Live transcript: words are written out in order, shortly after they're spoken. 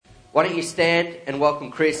Why don't you stand and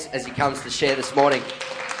welcome Chris as he comes to share this morning.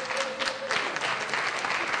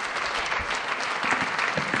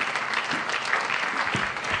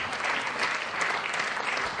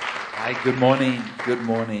 Hi, good morning. Good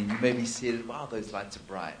morning. You may be seated. Wow, those lights are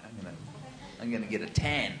bright. I'm gonna get a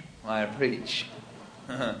tan while I preach.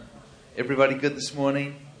 Everybody good this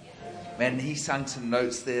morning? Man, he sung some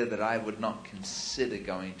notes there that I would not consider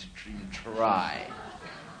going to try.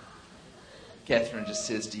 Catherine just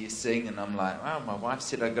says, "Do you sing?" And I'm like, "Well, my wife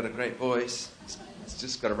said I've got a great voice. It's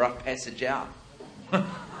just got a rough passage out."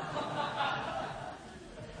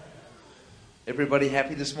 Everybody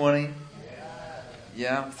happy this morning?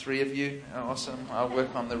 Yeah, 3 of you. Awesome. I'll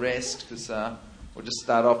work on the rest because we'll just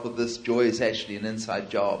start off with this. Joy is actually an inside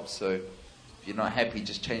job. So if you're not happy,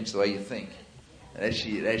 just change the way you think. It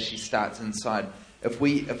actually starts inside. If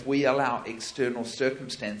we allow external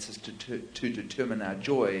circumstances to determine our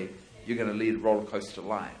joy, you're going to lead a roller coaster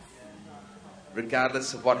life.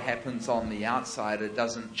 Regardless of what happens on the outside, it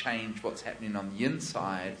doesn't change what's happening on the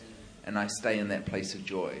inside, and I stay in that place of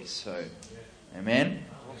joy. So, amen.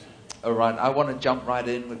 All right, I want to jump right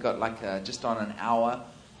in. We've got just on an hour.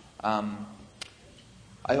 I'm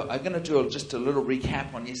going to do just a little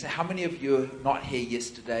recap on yesterday. How many of you are not here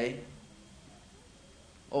yesterday?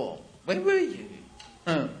 Oh, where were you?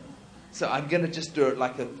 So I'm going to just do it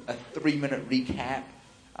like a 3-minute recap.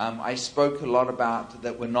 I spoke a lot about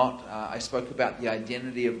that I spoke about the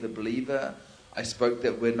identity of the believer. I spoke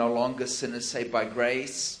that we're no longer sinners saved by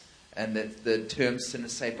grace, and that the term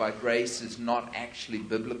sinners saved by grace is not actually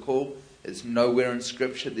biblical. It's nowhere in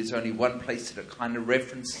Scripture. There's only one place that it kind of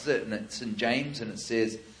references it, and it's in James, and it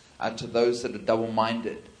says, to those that are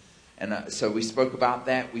double-minded. And so we spoke about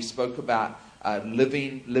that. We spoke about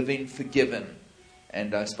living forgiven.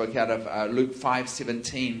 And I spoke out of Luke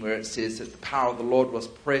 5:17, where it says that the power of the Lord was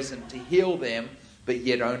present to heal them, but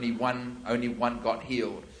yet only one got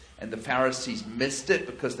healed. And the Pharisees missed it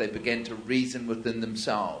because they began to reason within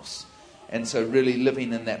themselves. And so really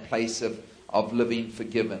living in that place of living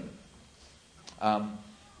forgiven.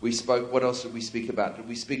 We spoke, what else did we speak about? Did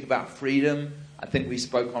we speak about freedom? I think we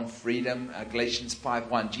spoke on freedom. Galatians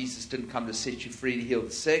 5:1, Jesus didn't come to set you free to heal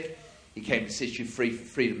the sick. He came to set you free for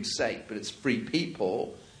freedom's sake. But it's free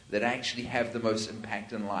people that actually have the most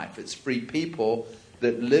impact in life. It's free people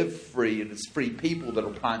that live free, and it's free people that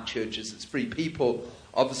will plant churches. It's free people.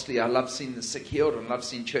 Obviously, I love seeing the sick healed, and love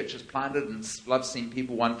seeing churches planted, and love seeing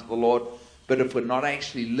people won to the Lord. But if we're not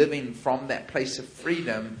actually living from that place of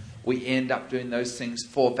freedom, we end up doing those things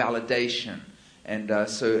for validation. And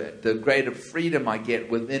so the greater freedom I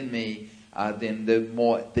get within me, then the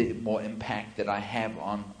more impact that I have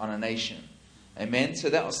on a nation. Amen. So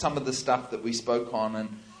that was some of the stuff that we spoke on, and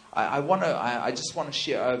I just want to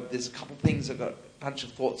share. There's a couple of things. I've got a bunch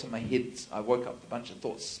of thoughts in my head. I woke up with a bunch of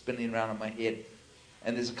thoughts spinning around in my head,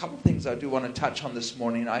 and there's a couple of things I do want to touch on this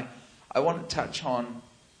morning. I want to touch on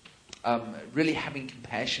really having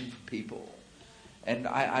compassion for people, and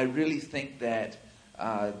I really think that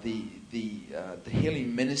the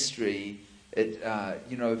healing ministry.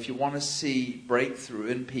 If you want to see breakthrough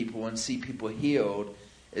in people and see people healed,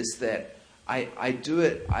 is that I do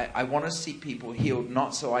it. I want to see people healed,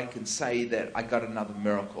 not so I can say that I got another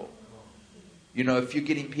miracle. If you're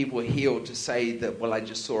getting people healed to say that, well, I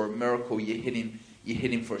just saw a miracle, you're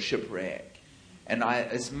hitting for a shipwreck. And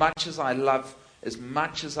as much as I love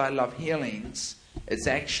healings, it's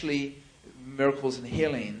actually miracles and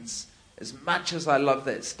healings. As much as I love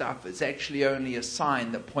that stuff, it's actually only a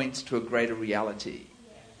sign that points to a greater reality.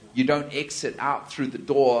 You don't exit out through the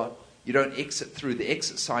door. You don't exit through the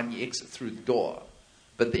exit sign. You exit through the door.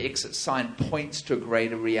 But the exit sign points to a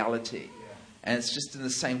greater reality. And it's just in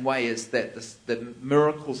the same way as that the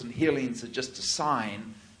miracles and healings are just a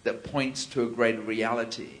sign that points to a greater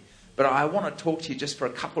reality. But I want to talk to you just for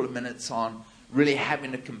a couple of minutes on really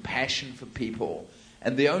having a compassion for people.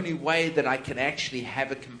 And the only way that I can actually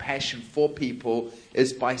have a compassion for people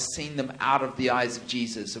is by seeing them out of the eyes of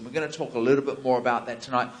Jesus. And we're going to talk a little bit more about that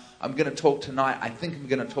tonight. I think I'm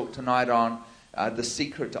going to talk tonight on the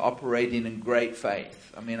secret to operating in great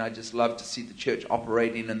faith. I mean, I just love to see the church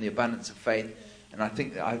operating in the abundance of faith. And I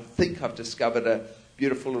think I've discovered a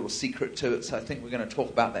beautiful little secret to it. So I think we're going to talk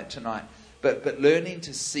about that tonight. But learning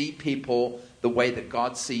to see people the way that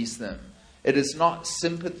God sees them. It is not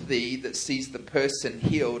sympathy that sees the person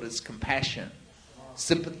healed, it's compassion.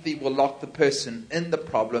 Sympathy will lock the person in the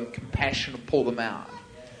problem, compassion will pull them out.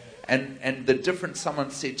 And the difference, someone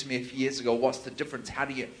said to me a few years ago, what's the difference? How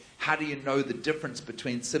do you know the difference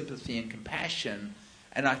between sympathy and compassion?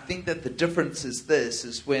 And I think that the difference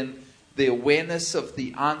is when the awareness of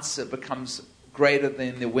the answer becomes greater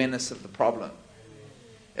than the awareness of the problem.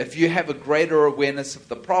 If you have a greater awareness of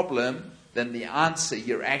the problem than the answer,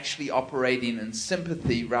 you're actually operating in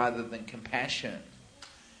sympathy rather than compassion.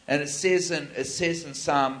 And it says in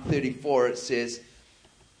Psalm 34, it says,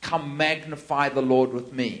 "Come magnify the Lord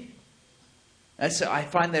with me." And so I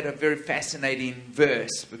find that a very fascinating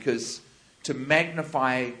verse, because to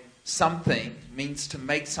magnify something means to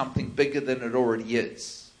make something bigger than it already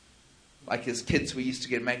is. Like as kids, we used to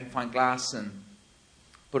get a magnifying glass and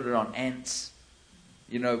put it on ants.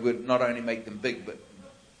 We'd not only make them big, but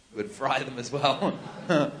we'd fry them as well.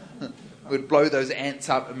 We'd blow those ants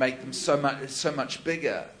up and make them so much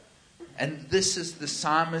bigger. And this is the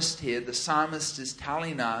psalmist here. The psalmist is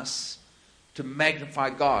telling us to magnify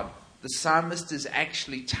God. The psalmist is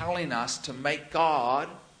actually telling us to make God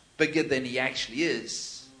bigger than he actually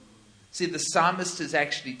is. See, the psalmist is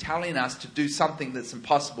actually telling us to do something that's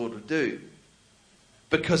impossible to do,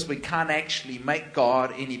 because we can't actually make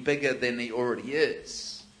God any bigger than he already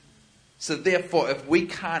is. So therefore, if we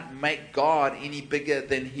can't make God any bigger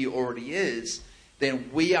than he already is, then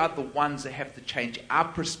we are the ones that have to change our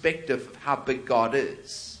perspective of how big God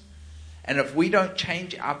is. And if we don't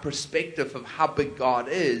change our perspective of how big God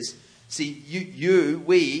is, see,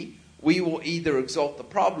 we will either exalt the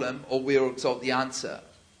problem or we'll exalt the answer.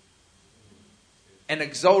 And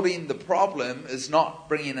exalting the problem is not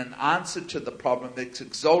bringing an answer to the problem. It's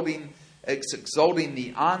exalting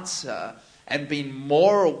the answer and being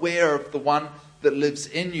more aware of the one that lives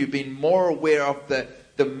in you, being more aware of the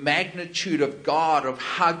magnitude of God, of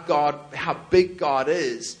how big God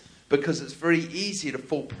is, because it's very easy to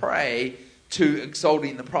fall prey to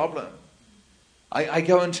exalting the problem. I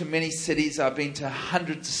go into many cities. I've been to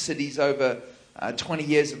hundreds of cities over 20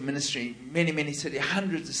 years of ministry, many cities,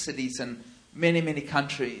 hundreds of cities in many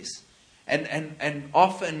countries. And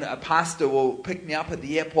often a pastor will pick me up at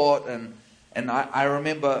the airport, and I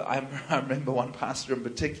remember one pastor in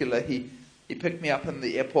particular. He picked me up in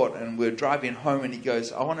the airport and we're driving home, and he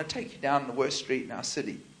goes, "I want to take you down the worst street in our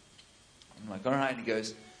city." I'm like, "All right." And he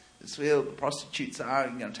goes, "This is where the prostitutes are.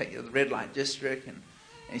 I'm going to take you to the red light district." And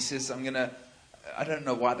he says, I don't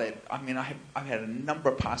know why I've had a number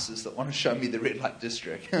of pastors that want to show me the red light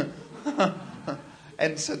district.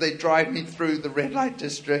 And so they drive me through the red light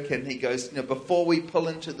district, and he goes, "Before we pull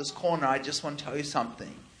into this corner, I just want to tell you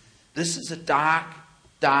something. This is a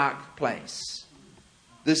dark place.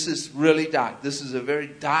 This is really dark. This is a very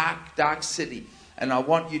dark city. And I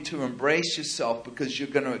want you to embrace yourself, because you're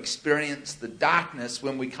going to experience the darkness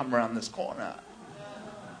when we come around this corner."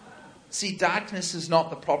 See, darkness is not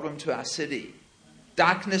the problem to our city.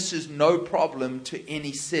 Darkness is no problem to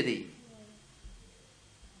any city.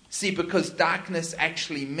 See, because darkness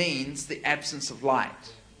actually means the absence of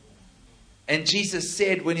light. And Jesus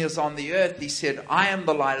said when he was on the earth, he said, "I am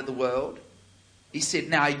the light of the world." He said,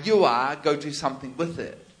 "Now you are, go do something with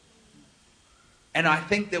it." And I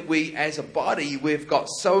think that we as a body, we've got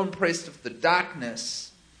so impressed with the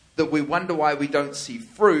darkness that we wonder why we don't see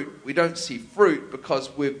fruit. We don't see fruit because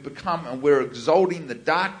we've become, and we're exalting the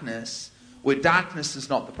darkness where darkness is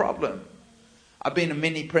not the problem. I've been in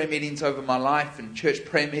many prayer meetings over my life, and church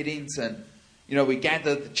prayer meetings, and we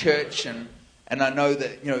gather the church, and I know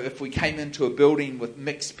that if we came into a building with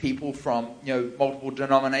mixed people from multiple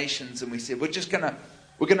denominations, and we said we're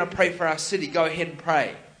gonna pray for our city, go ahead and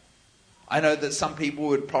pray. I know that some people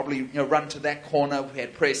would probably run to that corner. We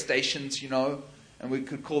had prayer stations, and we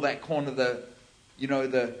could call that corner the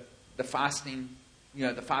fasting,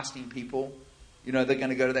 the fasting people. They're going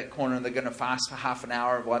to go to that corner and they're going to fast for half an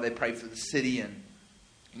hour while they pray for the city. And,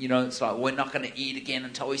 it's like, we're not going to eat again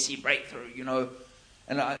until we see breakthrough,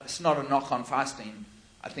 And it's not a knock on fasting.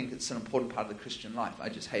 I think it's an important part of the Christian life. I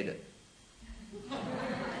just hate it.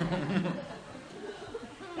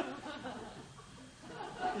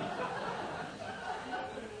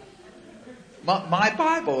 My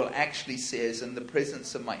Bible actually says, "In the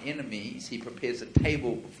presence of my enemies, he prepares a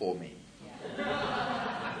table before me."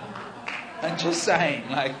 I'm just saying,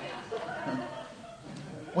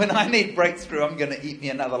 when I need breakthrough, I'm going to eat me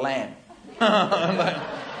another lamb. I'm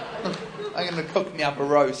going to cook me up a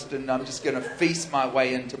roast, and I'm just going to feast my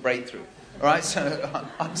way into breakthrough. All right, so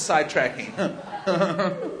I'm sidetracking.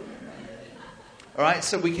 All right,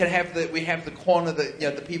 so we have the corner that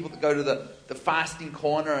the people that go to the fasting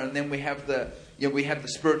corner, and then we have the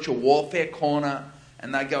spiritual warfare corner,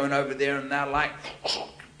 and they're going over there, and they're like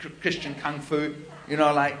Christian kung fu,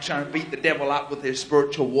 like trying to beat the devil up with their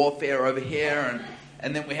spiritual warfare over here,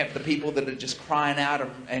 and then we have the people that are just crying out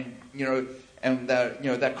and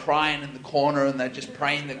they're crying in the corner, and they're just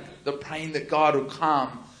praying that God will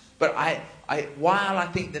come. But while I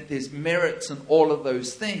think that there's merits in all of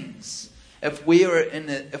those things, If we're in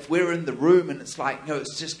the room and it's like, no,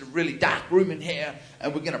 it's just a really dark room in here,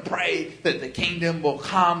 and we're going to pray that the kingdom will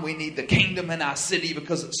come. We need the kingdom in our city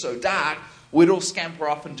because it's so dark. We'd all scamper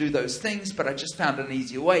off and do those things, but I just found an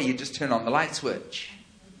easier way. You just turn on the light switch.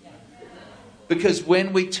 Because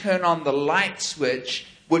when we turn on the light switch,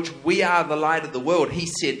 which we are the light of the world, he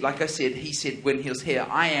said, like I said, he said when he was here,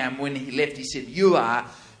 I am. When he left, he said, you are.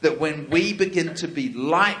 That when we begin to be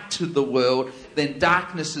light to the world, then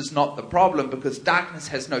darkness is not the problem, because darkness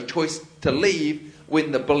has no choice to leave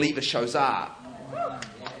when the believer shows up.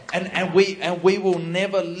 And we will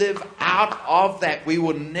never live out of that. We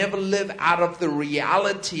will never live out of the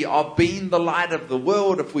reality of being the light of the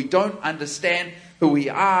world if we don't understand who we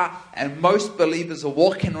are. And most believers are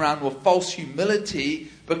walking around with false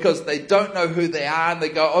humility because they don't know who they are, and they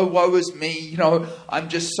go, oh, woe is me, you know, I'm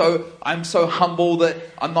so humble that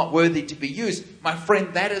I'm not worthy to be used. My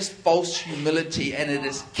friend, that is false humility, and it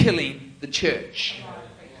is killing the church.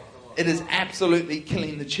 It is absolutely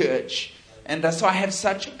killing the church. And so I have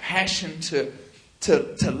such a passion to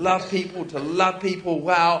love people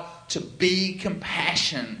well, to be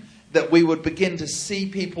compassion, that we would begin to see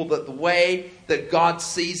people that the way that God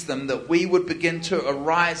sees them, that we would begin to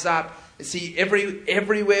arise up. See, everywhere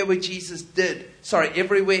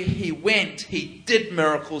he went, he did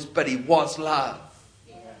miracles, but he was love.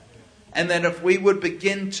 And that if we would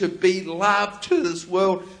begin to be love to this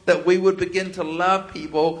world, that we would begin to love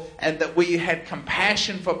people, and that we had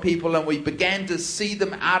compassion for people, and we began to see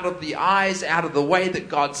them out of the eyes, out of the way that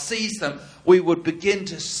God sees them, we would begin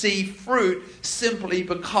to see fruit simply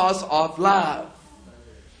because of love.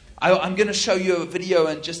 I'm going to show you a video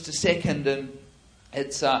in just a second, and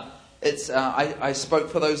I spoke,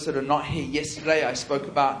 for those that are not here yesterday, I spoke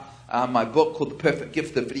about my book called The Perfect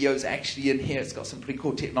Gift. The video is actually in here. It's got some pretty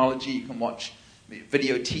cool technology. You can watch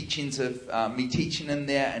video teachings of me teaching in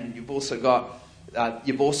there, and you've also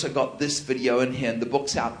got this video in here, and the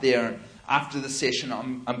book's out there. And after the session,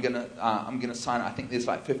 I'm gonna sign. I think there's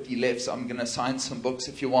like 50 left, so I'm gonna sign some books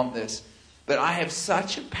if you want this. But I have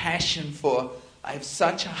such a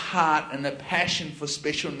heart and a passion for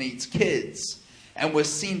special needs kids. And we're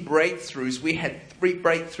seeing breakthroughs. We had 3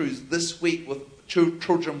 breakthroughs this week with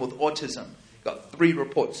children with autism. Got 3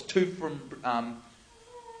 reports. 2 from,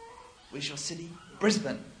 where's your city?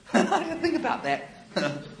 Brisbane. I didn't think about that.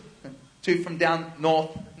 2 from down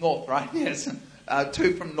north, right? Yes.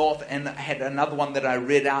 2 from north, and I had another one that I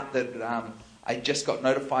read out that I just got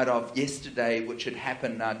notified of yesterday, which had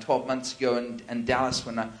happened 12 months ago in Dallas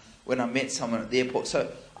when I met someone at the airport.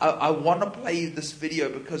 So I want to play you this video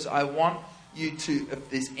because I want you to, if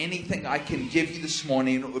there's anything I can give you this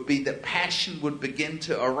morning, it would be that passion would begin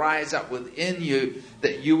to arise up within you,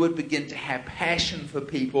 that you would begin to have passion for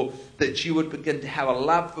people, that you would begin to have a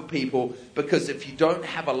love for people, because if you don't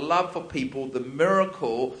have a love for people, the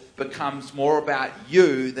miracle becomes more about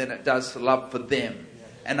you than it does the love for them.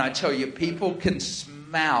 And I tell you, people can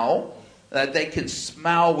smell, they can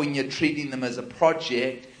smell when you're treating them as a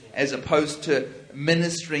project, as opposed to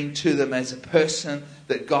ministering to them as a person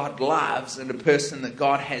that God loves and a person that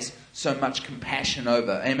God has so much compassion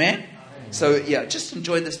over. Amen? Amen. So yeah, just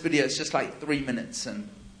enjoy this video. It's just like 3 minutes. And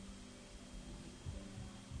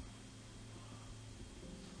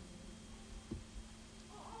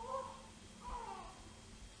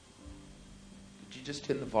could you just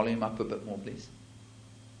turn the volume up a bit more, please?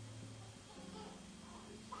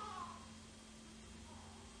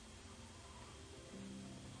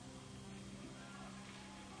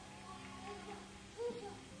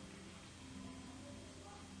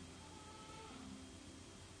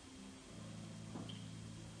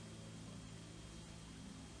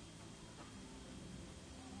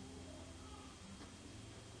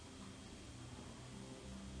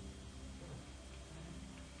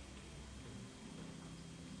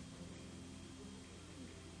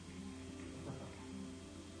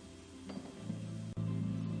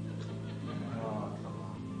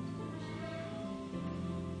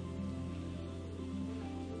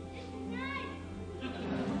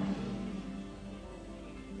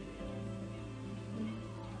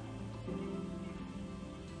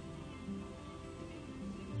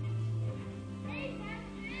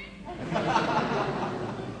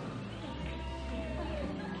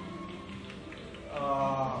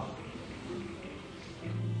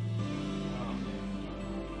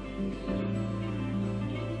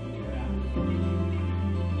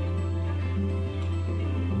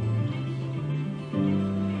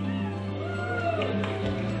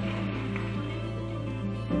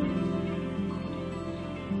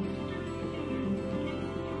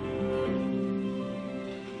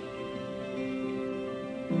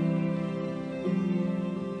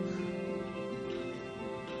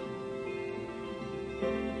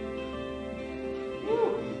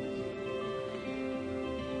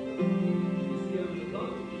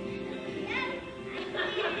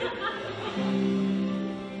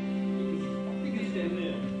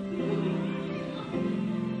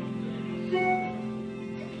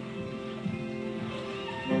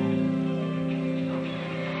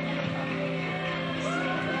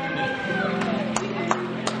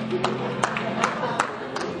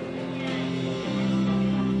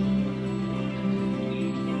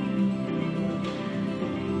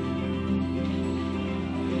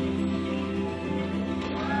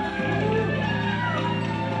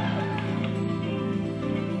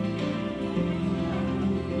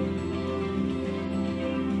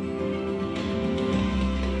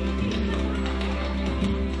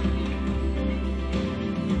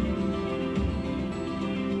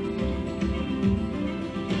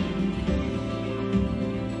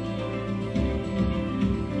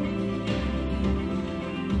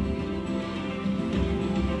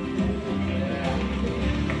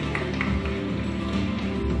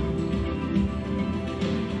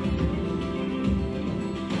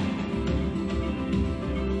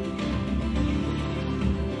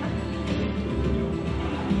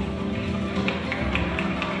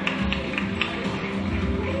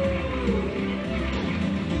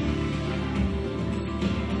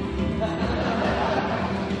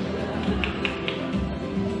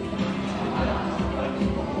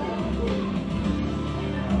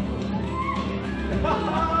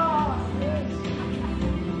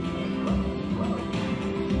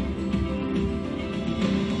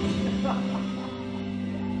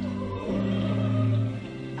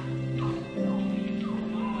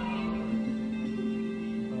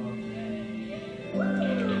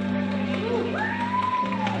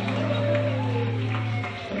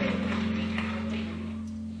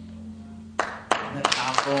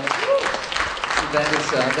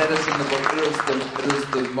 That is in the book. It is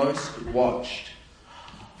the most watched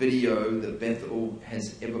video that Bethel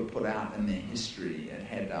has ever put out in their history. It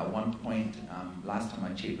had last time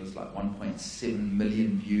I checked, it was like 1.7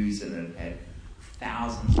 million views, and it had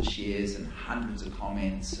thousands of shares and hundreds of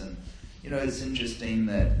comments. And it's interesting.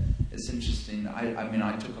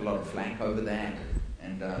 I took a lot of flack over that.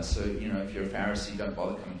 And so if you're a Pharisee, don't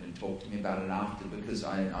bother coming and talk to me about it after, because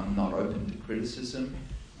I'm not open to criticism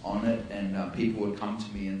on it. And people would come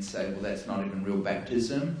to me and say, well, that's not even real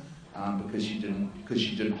baptism, because you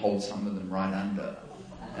didn't hold some of them right under.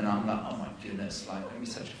 And I'm like, oh my goodness, I'm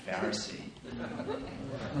such a Pharisee.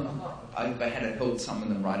 If I had held some of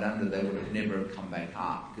them right under, they would have never come back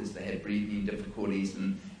up, because they had breathing difficulties.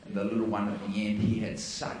 And the little one at the end, he had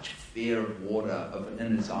such fear of water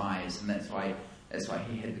in his eyes, and that's why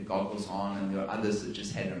he had the goggles on. And there were others that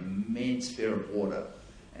just had an immense fear of water,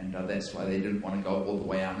 and that's why they didn't want to go all the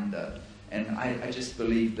way under. And I just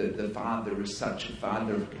believe that the Father is such a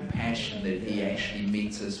Father of compassion that He actually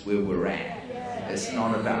meets us where we're at. It's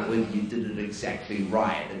not about whether you did it exactly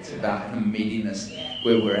right. It's about Him meeting us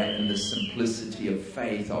where we're at in the simplicity of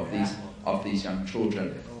faith of these young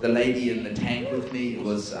children. The lady in the tank with me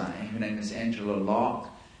was her name is Angela Locke,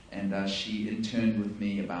 and she interned with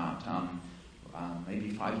me about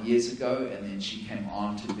maybe 5 years ago, and then she came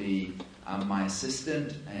on to be my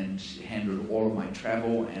assistant, and she handled all of my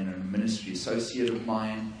travel, and a ministry associate of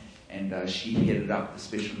mine, and she headed up the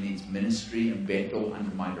special needs ministry in Bethel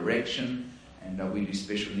under my direction. And we do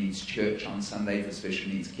special needs church on Sunday for special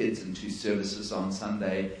needs kids, and 2 services on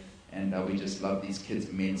Sunday. And we just love these kids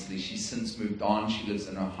immensely. She's since moved on. She lives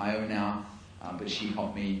in Ohio now, but she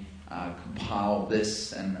helped me compile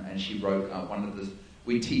this, and she wrote one of the.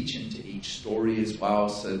 We teach into each story as well,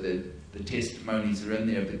 so that the testimonies are in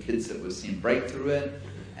there of the kids that we've seen breakthrough in,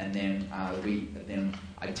 and then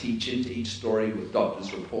I teach into each story with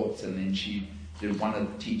doctor's reports, and then she did one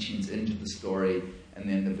of the teachings into the story, and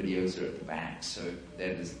then the videos are at the back. So that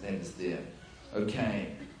is there.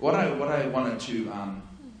 Okay, what I wanted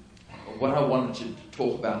to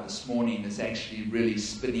talk about this morning is actually really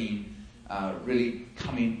really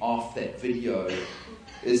coming off that video.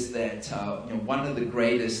 Is that one of the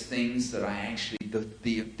greatest things that I actually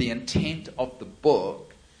the intent of the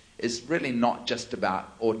book is really not just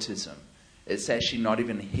about autism. It's actually not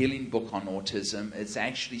even a healing book on autism. It's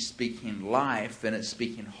actually speaking life, and it's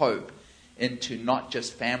speaking hope into not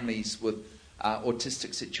just families with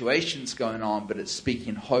autistic situations going on, but it's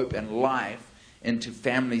speaking hope and life into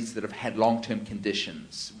families that have had long-term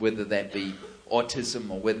conditions, whether that be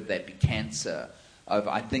autism or whether that be cancer.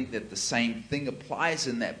 I think that the same thing applies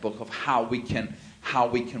in that book of how we can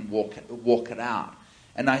walk it out.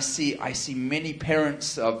 And I see many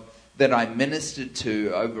parents that I ministered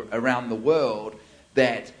to around the world,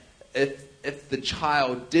 that if the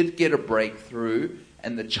child did get a breakthrough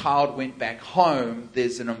and the child went back home,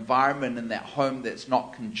 there's an environment in that home that's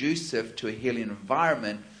not conducive to a healing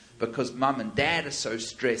environment because mum and dad are so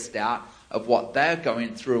stressed out of what they're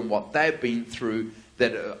going through and what they've been through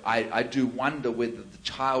that I do wonder whether the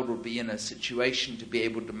child will be in a situation to be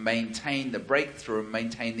able to maintain the breakthrough and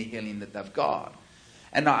maintain the healing that they've got.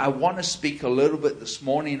 And I want to speak a little bit this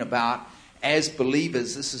morning about, as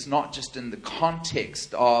believers, this is not just in the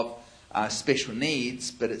context of special needs,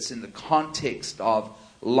 but it's in the context of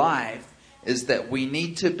life, is that we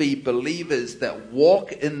need to be believers that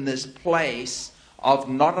walk in this place of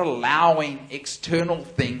not allowing external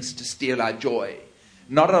things to steal our joy,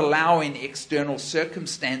 not allowing external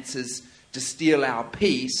circumstances to steal our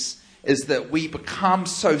peace, is that we become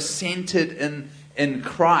so centered in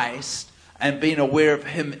Christ and being aware of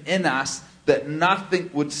Him in us that nothing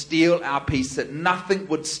would steal our peace, that nothing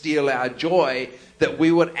would steal our joy, that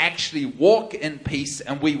we would actually walk in peace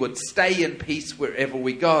and we would stay in peace wherever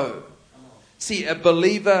we go. See, a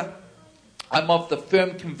believer, I'm of the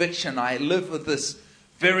firm conviction, I live with this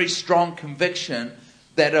very strong conviction,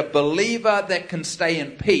 that a believer that can stay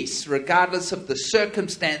in peace, regardless of the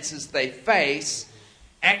circumstances they face,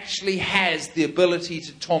 actually has the ability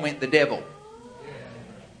to torment the devil.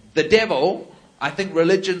 The devil, I think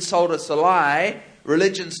religion sold us a lie.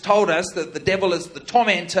 Religion's told us that the devil is the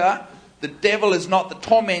tormentor. The devil is not the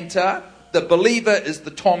tormentor. The believer is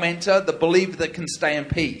the tormentor, the believer that can stay in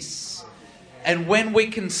peace. And when we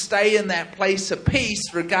can stay in that place of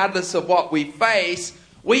peace, regardless of what we face,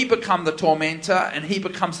 we become the tormentor and he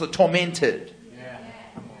becomes the tormented.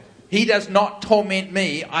 He does not torment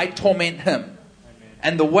me, I torment him.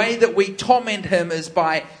 And the way that we torment him is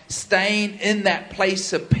by staying in that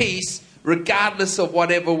place of peace, regardless of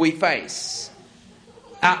whatever we face.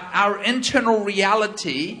 Our internal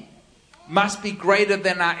reality must be greater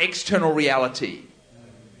than our external reality.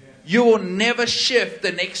 You will never shift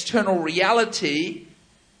an external reality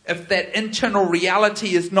if that internal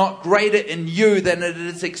reality is not greater in you than it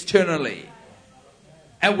is externally.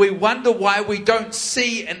 And we wonder why we don't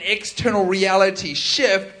see an external reality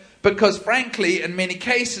shift, because frankly, in many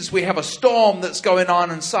cases, we have a storm that's going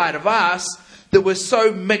on inside of us that we're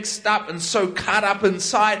so mixed up and so cut up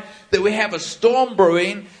inside that we have a storm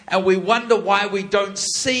brewing, and we wonder why we don't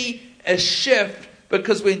see a shift,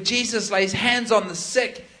 because when Jesus lays hands on the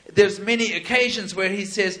sick, there's many occasions where he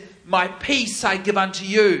says, "My peace I give unto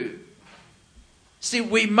you." See,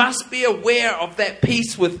 we must be aware of that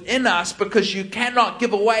peace within us, because you cannot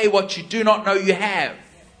give away what you do not know you have.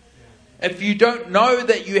 If you don't know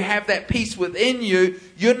that you have that peace within you,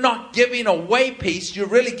 you're not giving away peace. You're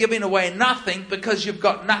really giving away nothing, because you've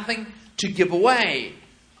got nothing to give away.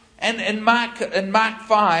 And in Mark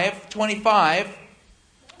 5:25,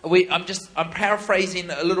 I'm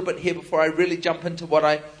paraphrasing a little bit here before I really jump into what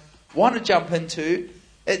I want to jump into.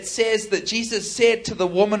 It says that Jesus said to the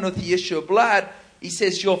woman with the issue of blood, he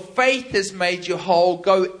says, "Your faith has made you whole.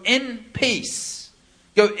 Go in peace.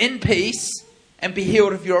 Go in peace and be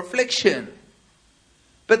healed of your affliction."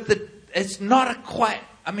 But it's not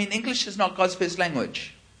English is not God's first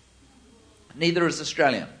language. Neither is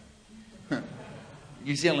Australian.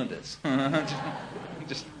 New Zealanders.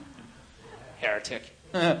 just heretic.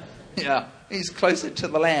 Yeah, he's closer to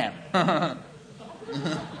the lamb.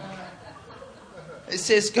 It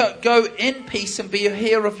says, go in peace and be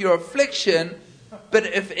healed of your affliction. But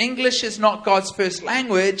if English is not God's first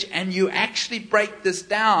language, and you actually break this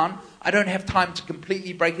down, I don't have time to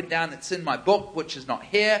completely break it down. It's in my book, which is not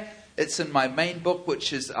here. It's in my main book,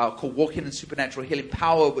 which is called Walking in Supernatural Healing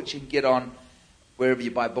Power, which you can get on wherever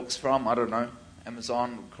you buy books from. I don't know,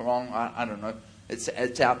 Amazon, Quran, I don't know. It's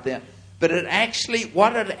out there. But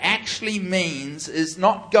what it actually means is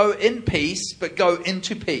not go in peace, but go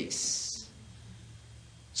into peace.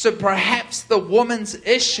 So perhaps the woman's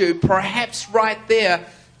issue, perhaps right there,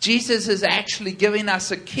 Jesus is actually giving us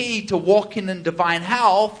a key to walking in divine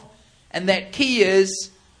health. And that key is,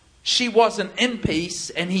 she wasn't in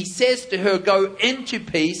peace. And he says to her, go into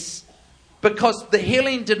peace, because the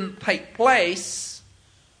healing didn't take place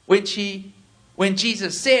when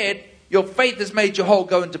Jesus said, "Your faith has made you whole,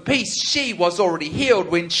 go into peace." She was already healed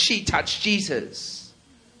when she touched Jesus.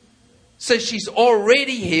 So she's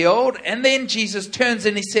already healed. And then Jesus turns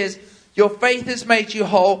and he says, "Your faith has made you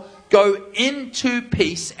whole. Go into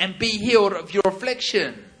peace and be healed of your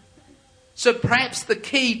affliction." So perhaps the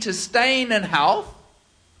key to staying in health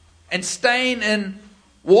and staying in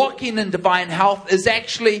walking in divine health is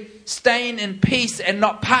actually staying in peace and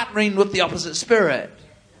not partnering with the opposite spirit.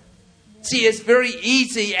 See, it's very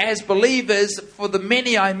easy as believers, for the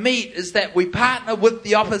many I meet, is that we partner with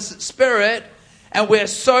the opposite spirit, and we're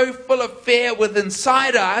so full of fear within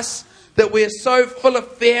inside us that we're so full of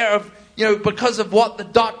fear of, because of what the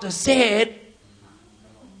doctor said.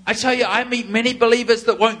 I tell you, I meet many believers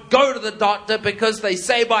that won't go to the doctor because they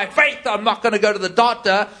say by faith, I'm not going to go to the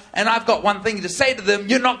doctor. And I've got one thing to say to them.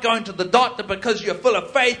 You're not going to the doctor because you're full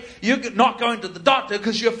of faith. You're not going to the doctor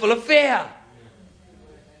because you're full of fear.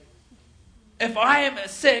 If I am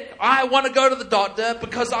sick, I want to go to the doctor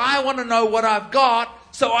because I want to know what I've got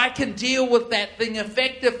so I can deal with that thing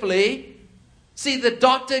effectively. See, the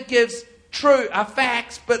doctor gives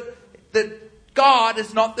facts, but God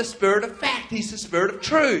is not the spirit of fact. He's the spirit of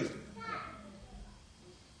truth.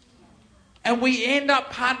 And we end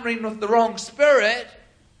up partnering with the wrong spirit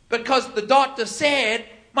because the doctor said,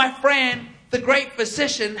 my friend, the great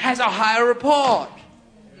physician has a higher report.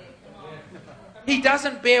 He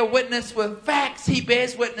doesn't bear witness with facts. He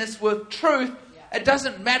bears witness with truth. It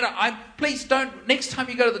doesn't matter. Please don't. Next time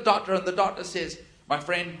you go to the doctor and the doctor says, my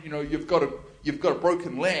friend, you've got a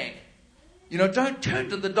broken leg. Don't turn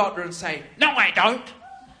to the doctor and say, no, I don't.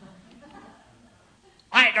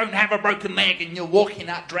 I don't have a broken leg, and you're walking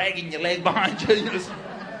out dragging your leg behind you.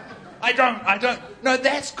 I don't. No,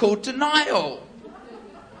 that's called denial.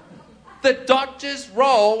 The doctor's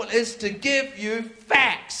role is to give you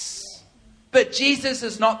facts. But Jesus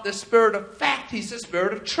is not the spirit of fact. He's the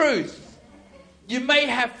spirit of truth. You may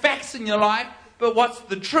have facts in your life, but what's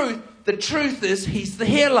the truth? The truth is He's the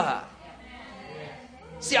healer.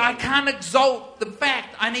 See, I can't exalt the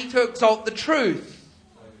fact. I need to exalt the truth.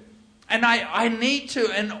 And I need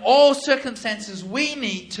to, in all circumstances, we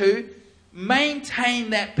need to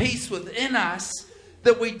maintain that peace within us,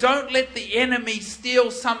 that we don't let the enemy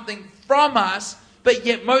steal something from us. But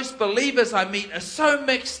yet most believers I meet are so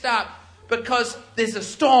mixed up because there's a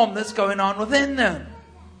storm that's going on within them.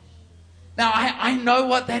 Now, I know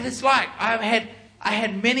what that is like. I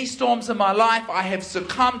had many storms in my life. I have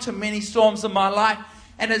succumbed to many storms in my life.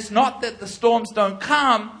 And it's not that the storms don't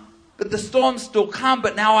come, but the storms still come.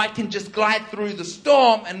 But now I can just glide through the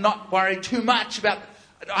storm and not worry too much about.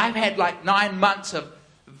 I've had like 9 months of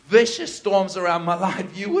vicious storms around my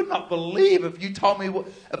life. You would not believe if you told me.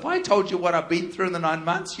 If I told you what I've been through in the 9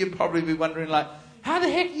 months, you'd probably be wondering like, how the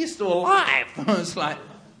heck are you still alive? It's like,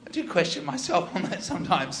 I do question myself on that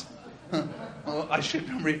sometimes. Well, I should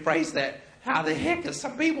rephrase that. How the heck are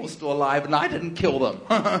some people still alive and I didn't kill them?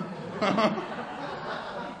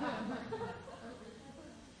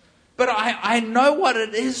 But I know what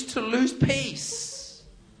it is to lose peace.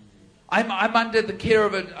 I'm under the care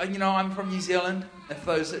of it. I'm from New Zealand. If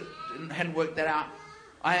those that hadn't worked that out,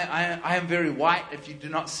 I am very white. If you do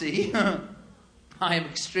not see, I am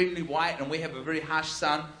extremely white, and we have a very harsh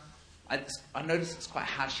sun. I noticed it's quite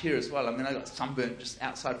harsh here as well. I mean, I got sunburnt just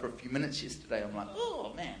outside for a few minutes yesterday. I'm like,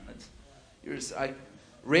 oh man,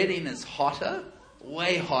 Reading is hotter,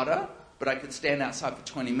 way hotter. But I could stand outside for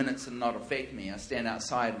 20 minutes and not affect me. I stand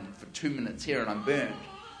outside for 2 minutes here and I'm burned.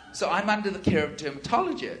 So I'm under the care of a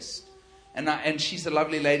dermatologist. And she's a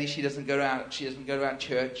lovely lady. She doesn't go to our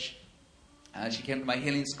church. She came to my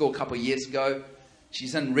healing school a couple of years ago.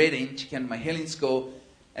 She's in Reading. She came to my healing school.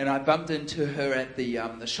 And I bumped into her at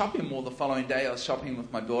the shopping mall the following day. I was shopping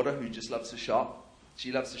with my daughter who just loves to shop.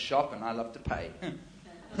 She loves to shop and I love to pay.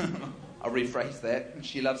 I'll rephrase that.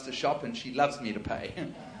 She loves to shop and she loves me to pay.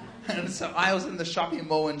 And so I was in the shopping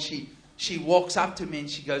mall and she walks up to me and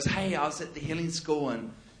she goes, hey, I was at the healing school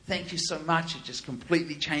and thank you so much. It just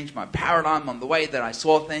completely changed my paradigm on the way that I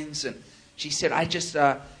saw things. And she said, I just,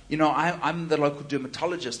 I'm the local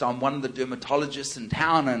dermatologist. I'm one of the dermatologists in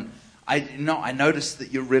town and I noticed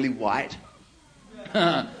that you're really white.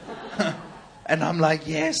 And I'm like,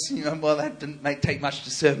 yes, well, that didn't take much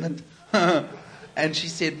discernment. And she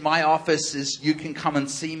said, my office is, you can come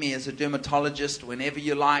and see me as a dermatologist whenever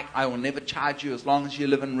you like. I will never charge you as long as you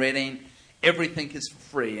live in Reading. Everything is for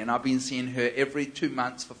free. And I've been seeing her every 2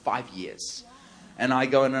 months for 5 years. And I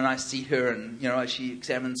go in and I see her and, she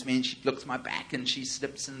examines me and she looks at my back and she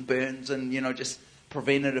snips and burns and, just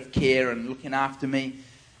preventative care and looking after me.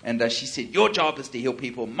 And she said, your job is to heal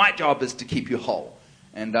people. My job is to keep you whole.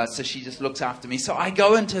 And so she just looks after me. So I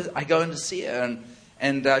go in to see her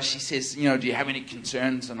and she says, do you have any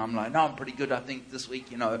concerns? And I'm like, no, I'm pretty good. I think this week,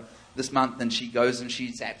 this month. And she goes and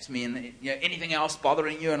she zaps me and, anything else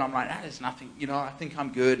bothering you? And I'm like, there's nothing, I think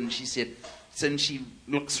I'm good. And she said, so then she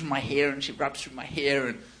looks through my hair and she rubs through my hair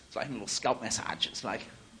and it's like a little scalp massage. It's like,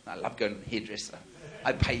 I love going to the hairdresser.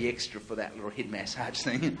 I pay extra for that little head massage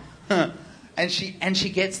thing. And she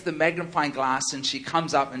gets the magnifying glass and she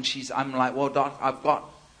comes up and I'm like, well, doc,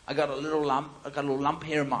 I got a little lump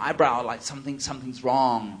here in my eyebrow, like something's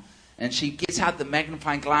wrong. And she gets out the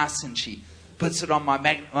magnifying glass and she puts it on my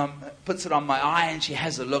eye and she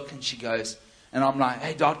has a look and she goes, And I'm like,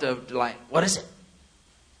 hey, doctor, like, what is it?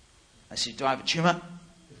 I said, do I have a tumor?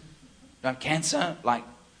 Do I have cancer? Like,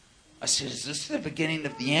 I said, is this the beginning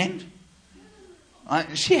of the end?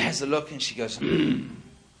 And she has a look and she goes,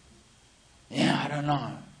 yeah, I don't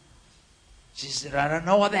know. She said, I don't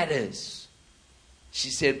know what that is. She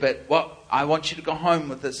said, but I want you to go home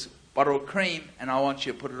with this bottle of cream and I want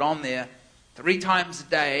you to put it on there 3 times a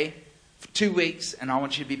day for 2 weeks, and I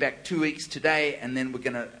want you to be back 2 weeks today, and then we're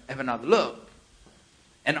going to have another look.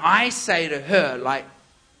 And I say to her, like,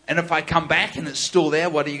 and if I come back and it's still there,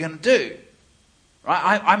 what are you going to do?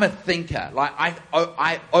 Right? I'm a thinker. Like,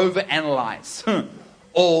 I overanalyze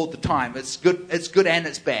all the time. It's good and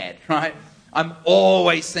it's bad, right? I'm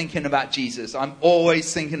always thinking about Jesus. I'm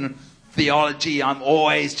always thinking theology. I'm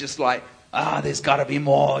always just like, there's got to be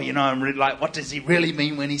more. You know, I'm really like, what does he really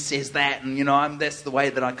mean when he says that? And you know, that's the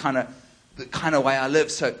way that I the kind of way I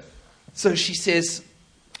live. So she says,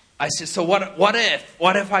 I said, so what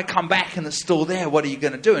if I come back and it's still there? What are you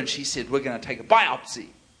going to do? And she said, we're going to take a biopsy.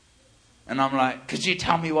 And I'm like, could you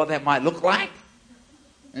tell me what that might look like?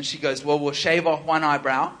 And she goes, well, we'll shave off one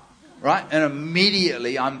eyebrow, right? And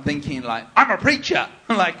immediately I'm thinking, like, I'm a preacher.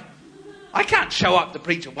 Like, I can't show up to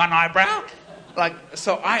preach with one eyebrow. Like,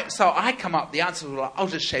 so I come up, the answer was like, I'll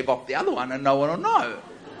just shave off the other one and no one will know.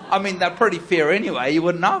 I mean, they're pretty fair anyway. You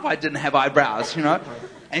wouldn't know if I didn't have eyebrows, you know.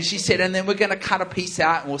 And she said, and then we're going to cut a piece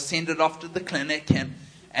out and we'll send it off to the clinic.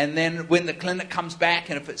 And then when the clinic comes back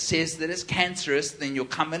and if it says that it's cancerous, then you'll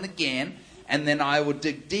come in again. And then I will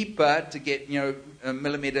dig deeper to get, you know, a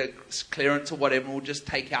millimeter clearance or whatever. And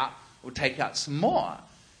we'll take out some more.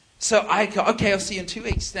 So I go, okay, I'll see you in 2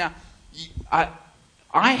 weeks. Now,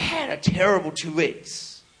 I had a terrible 2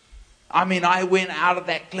 weeks. I mean, I went out of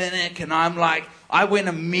that clinic and I'm like, I went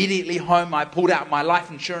immediately home. I pulled out my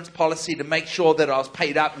life insurance policy to make sure that I was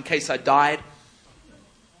paid up in case I died.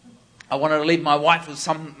 I wanted to leave my wife with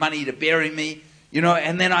some money to bury me, you know.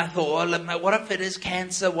 And then I thought, what if it is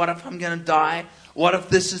cancer? What if I'm going to die? What if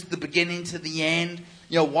this is the beginning to the end?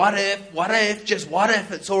 You know, what if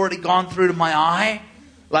it's already gone through to my eye?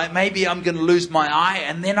 Like maybe I'm going to lose my eye.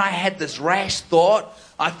 And then I had this rash thought.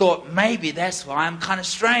 I thought maybe that's why I'm kind of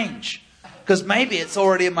strange. Because maybe it's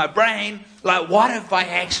already in my brain. Like what if I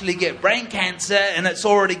actually get brain cancer and it's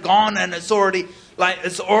already gone and it's already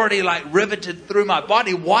riveted through my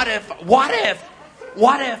body? What if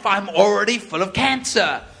I'm already full of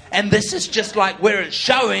cancer? And this is just like where it's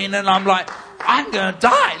showing and I'm like, I'm going to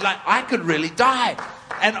die. Like I could really die.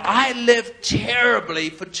 And I lived terribly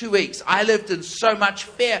for 2 weeks. I lived in so much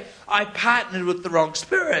fear. I partnered with the wrong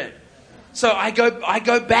spirit. So I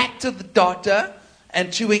go back to the doctor,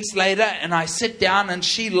 and 2 weeks later, and I sit down, and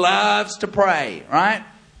she loves to pray, right?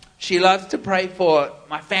 She loves to pray for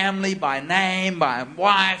my family by name, by my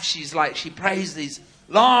wife. She prays these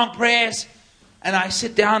long prayers, and I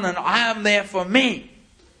sit down, and I am there for me,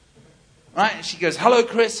 right? And she goes, hello,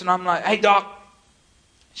 Chris, and I'm like, hey, doc.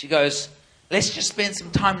 She goes, let's just spend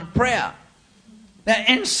some time in prayer. Now,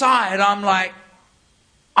 inside, I'm like,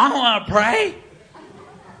 I don't want to pray.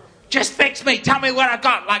 Just fix me. Tell me what I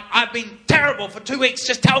got. Like, I've been terrible for 2 weeks.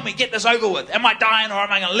 Just tell me. Get this over with. Am I dying or am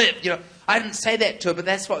I going to live? You know, I didn't say that to her, but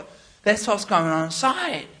that's what's going on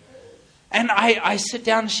inside. And I sit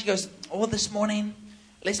down and she goes, oh, this morning,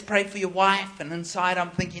 let's pray for your wife. And inside,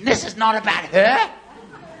 I'm thinking, this is not about her.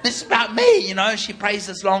 This is about me. You know, she prays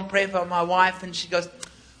this long prayer for my wife. And she goes,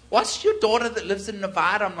 what's your daughter that lives in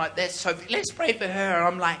Nevada? I'm like, that's Sophie. Let's pray for her. And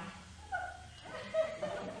I'm like,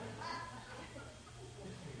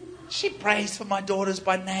 she prays for my daughters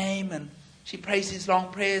by name, and she prays these long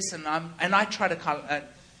prayers, and I try to,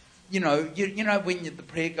 you know when the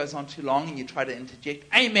prayer goes on too long, and you try to interject,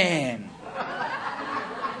 amen.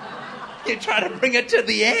 You try to bring it to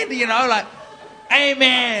the end, you know, like,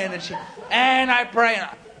 amen, and I pray,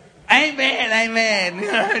 amen, you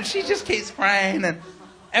know, and she just keeps praying,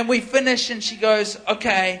 and we finish, and she goes,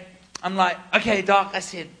 okay. I'm like, okay, doc. I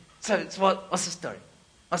said, so what's the story?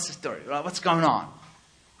 What's the story? Right? What's going on?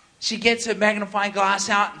 She gets her magnifying glass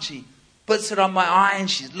out and she puts it on my eye and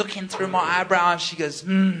she's looking through my eyebrow and she goes,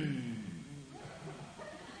 And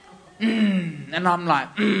I'm like,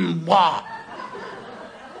 what?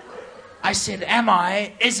 I said,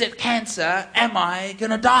 is it cancer? Am I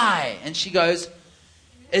going to die? And she goes,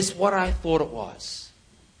 it's what I thought it was.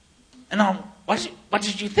 And I'm, what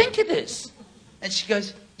did you think it is? And she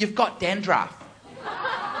goes, you've got dandruff.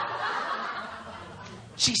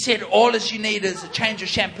 She said, all you need is a change of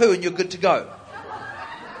shampoo and you're good to go.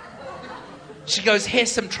 She goes,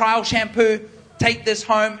 here's some trial shampoo. Take this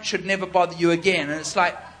home. It should never bother you again. And it's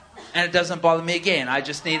like, and it doesn't bother me again. I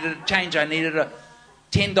just needed a change. I needed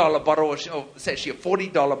 $10 bottle, or it's actually a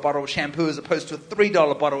 $40 bottle of shampoo as opposed to a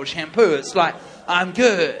 $3 bottle of shampoo. It's like, I'm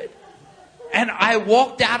good. And I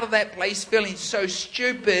walked out of that place feeling so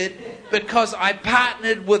stupid because I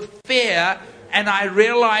partnered with fear, and I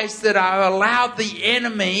realized that I allowed the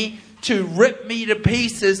enemy to rip me to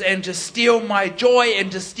pieces and to steal my joy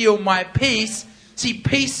and to steal my peace. See,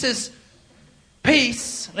 peace,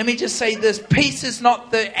 let me just say this, peace is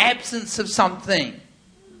not the absence of something.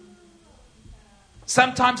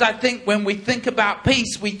 Sometimes I think when we think about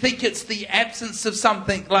peace, we think it's the absence of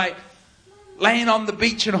something, like laying on the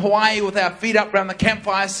beach in Hawaii with our feet up around the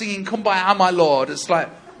campfire singing Kumbaya, my Lord. It's like,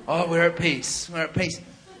 oh, we're at peace. We're at peace.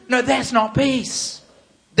 No, that's not peace.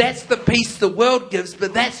 That's the peace the world gives,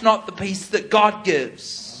 but that's not the peace that God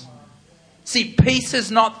gives. See, peace is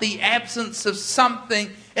not the absence of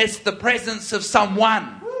something. It's the presence of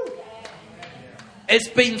someone. It's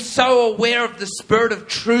been so aware of the spirit of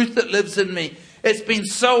truth that lives in me. It's been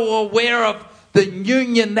so aware of the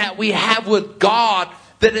union that we have with God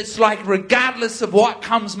that it's like regardless of what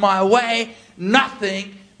comes my way,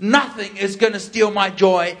 nothing is going to steal my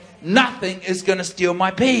joy. Nothing is going to steal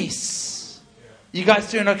my peace. You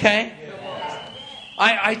guys doing okay?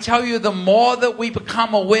 I tell you, the more that we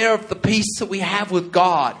become aware of the peace that we have with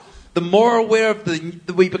God, the more aware of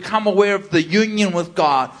that we become aware of the union with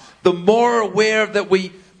God, the more aware that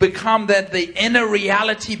we become that the inner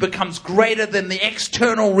reality becomes greater than the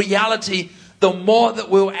external reality, the more that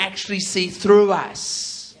we'll actually see through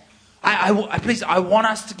us. Please, I want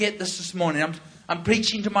us to get this morning. I'm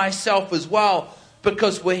preaching to myself as well,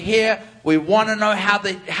 because we're here. We want to know how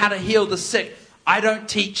to heal the sick. I don't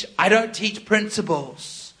teach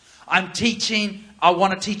principles. I want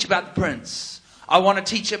to teach about the Prince. I want to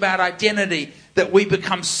teach about identity, that we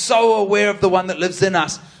become so aware of the one that lives in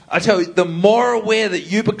us. I tell you, the more aware that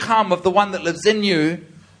you become of the one that lives in you,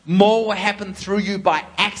 more will happen through you by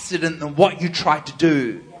accident than what you tried to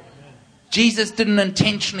do. Jesus didn't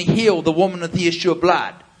intentionally heal the woman with the issue of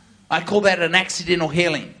blood. I call that an accidental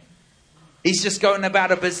healing. He's just going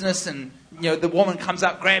about a business, and the woman comes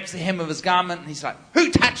up, grabs the hem of his garment, and he's like,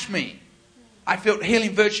 "Who touched me?" I felt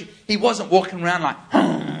healing virtue. He wasn't walking around like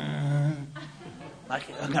I'm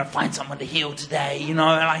going to find someone to heal today,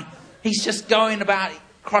 like he's just going about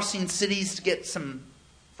crossing cities to get some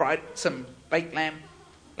baked lamb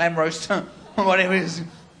roast, or whatever it is.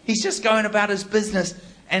 He's just going about his business,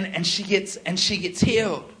 and she gets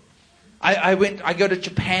healed. I go to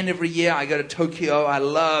Japan every year. I go to Tokyo. I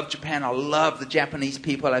love Japan. I love the Japanese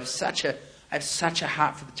people. I have such a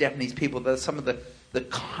heart for the Japanese people. They're some of the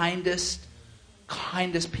kindest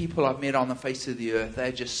people I've met on the face of the earth.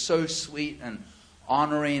 They're just so sweet and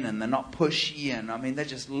honoring, and they're not pushy, and they're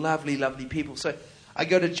just lovely, lovely people. So I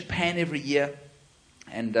go to Japan every year,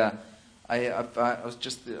 and I was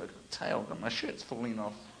just the tail. My shirt's falling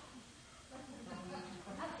off.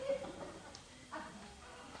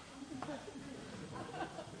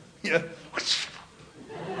 Yeah.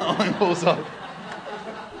 Oh, it falls off.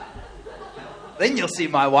 Then you'll see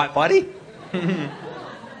my white body.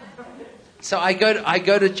 So I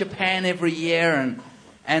go to Japan every year,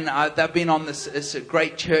 and they've been on this. It's a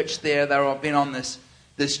great church there. They've been on this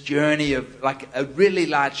journey of, like, a really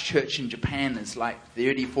large church in Japan is like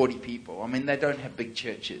 30, 40 people. They don't have big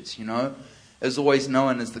churches, It's always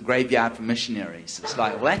known as the graveyard for missionaries. It's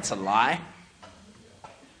like, well, that's a lie.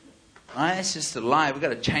 Right? It's just a lie. We've got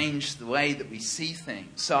to change the way that we see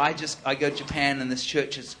things. So I go to Japan, and this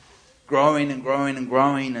church is growing and growing and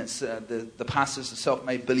growing. It's the pastor's a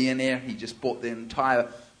self-made billionaire. He just bought the entire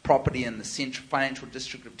property in the central financial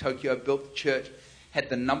district of Tokyo, built the church, had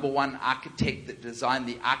the #1 architect that designed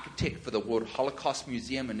the architect for the World Holocaust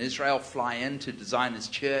Museum in Israel fly in to design his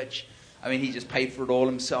church. He just paid for it all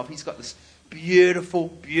himself. He's got this beautiful,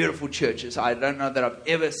 beautiful churches. I don't know that I've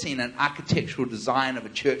ever seen an architectural design of a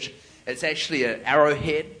church. It's actually an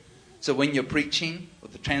arrowhead. So when you're preaching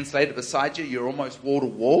with the translator beside you, you're almost wall to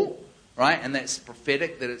wall, right? And that's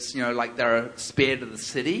prophetic, that it's, like they're a spare to the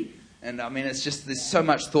city. And it's just, there's so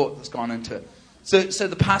much thought that's gone into it. So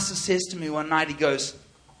the pastor says to me one night, he goes,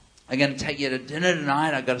 "I'm going to take you to dinner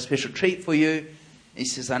tonight. I've got a special treat for you." He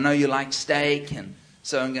says, "I know you like steak, and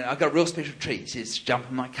so I've got a real special treat." He says, "Jump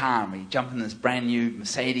in my car." And we jump in this brand new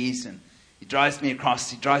Mercedes, and he drives me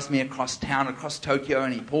across town, across Tokyo,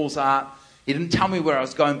 and he pulls up. He didn't tell me where I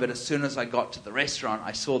was going, but as soon as I got to the restaurant,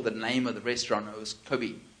 I saw the name of the restaurant. It was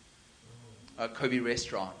Kobe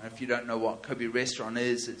Restaurant. And if you don't know what Kobe Restaurant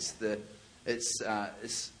is, it's a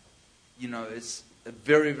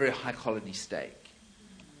very, very high quality steak,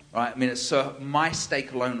 right? So my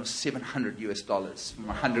steak alone was $700 from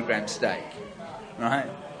a 100-gram steak, right?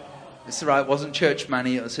 It's all right. It wasn't church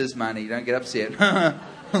money. It was his money. Don't get upset.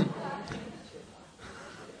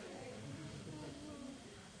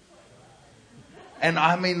 And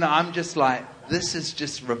I mean, I'm just like, this is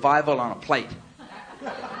just revival on a plate.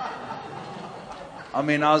 I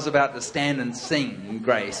mean, I was about to stand and sing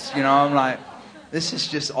Grace. You know, I'm like, this is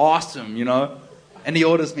just awesome, you know. And he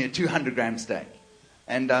orders me a 200-gram steak.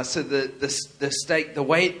 And so the steak, the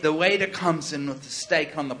waiter comes in with the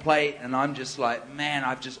steak on the plate, and I'm just like, man,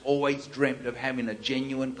 I've just always dreamt of having a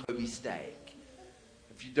genuine Kobe steak.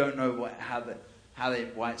 If you don't know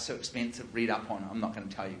why it's so expensive, read up on it. I'm not going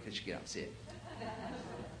to tell you because you get upset.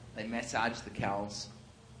 They massage the cows.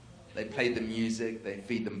 They play the music. They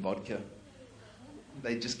feed them vodka.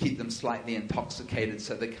 They just keep them slightly intoxicated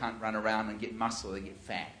so they can't run around and get muscle. They get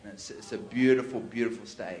fat. And it's a beautiful, beautiful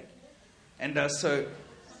steak. And so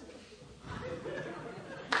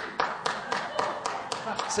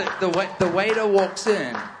the waiter walks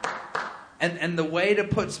in, and the waiter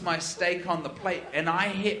puts my steak on the plate, and I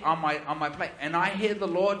hear on my plate, and I hear the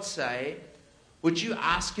Lord say, "Would you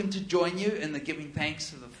ask him to join you in the giving thanks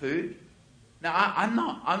for the food?" Now I'm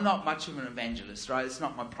not much of an evangelist, right? It's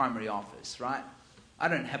not my primary office, right? I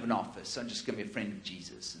don't have an office. I'm just going to be a friend of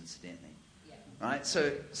Jesus, incidentally, right?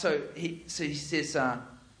 So he says,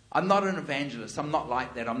 I'm not an evangelist. I'm not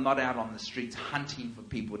like that. I'm not out on the streets hunting for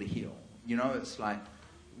people to heal. You know, it's like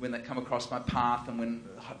when they come across my path and when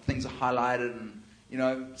things are highlighted and, you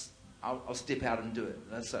know, I'll step out and do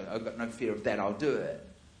it. So I've got no fear of that. I'll do it.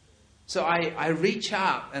 So I reach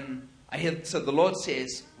up and I hear, so the Lord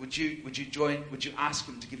says, would you ask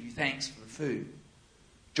him to give you thanks for the food?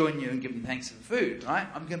 Join you in giving thanks for the food, right?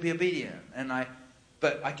 I'm going to be obedient.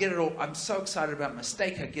 But I get it all, I'm so excited about my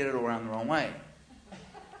steak, I get it all around the wrong way.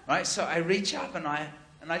 Right? So I reach up and I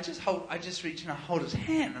just reach and I hold his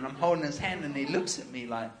hand, and I'm holding his hand, and he looks at me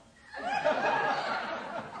like,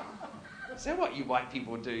 is that what you white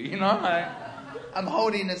people do? You know, I'm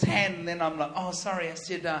holding his hand, and then I'm like, oh, sorry. I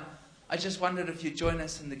said, I just wondered if you'd join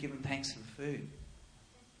us in the giving thanks for the food.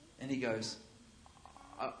 And he goes,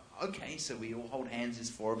 okay. So we all hold hands. There's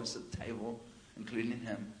 4 of us at the table, including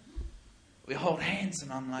him. We hold hands,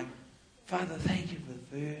 and I'm like, Father, thank you for the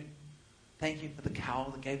food. Thank you for the cow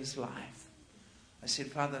that gave us life. I said,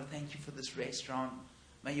 Father, thank you for this restaurant.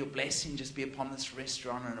 May your blessing just be upon this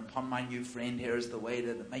restaurant and upon my new friend here as the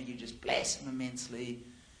waiter. That may you just bless him immensely.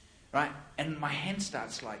 Right? And my hand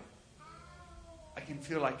starts like, I can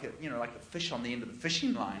feel like a fish on the end of the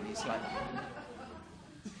fishing line. He's like,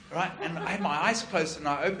 right? And I had my eyes closed, and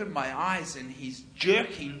I opened my eyes, and he's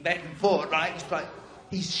jerking back and forth, right? It's like,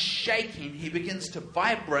 he's shaking. He begins to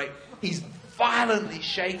vibrate. He's violently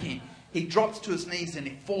shaking. He drops to his knees and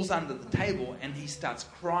he falls under the table and he starts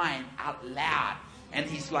crying out loud. And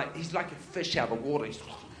he's like a fish out of water. He's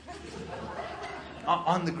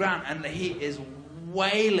on the ground, and he is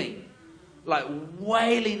wailing, like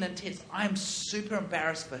wailing in tears. I'm super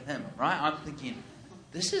embarrassed for him, right? I'm thinking,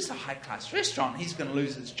 this is a high-class restaurant. He's going to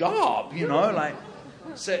lose his job, you know, like.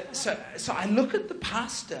 So I look at the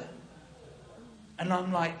pastor, and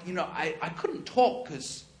I'm like, you know, I couldn't talk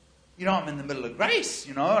because, you know, I'm in the middle of grace,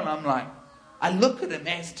 you know, and I'm like, I look at him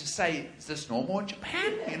as to say, is this normal in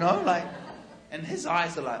Japan? You know, like, and his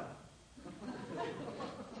eyes are like,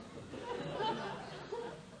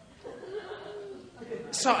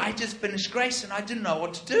 so I just finished grace and I didn't know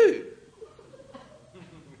what to do.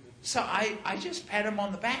 So I just pat him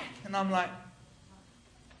on the back and I'm like,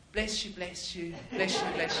 bless you, bless you, bless you,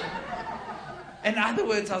 bless you. In other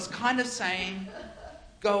words, I was kind of saying,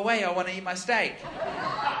 go away, I want to eat my steak.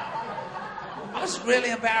 I was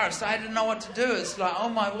really embarrassed. I didn't know what to do. It's like, oh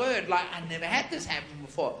my word, like I never had this happen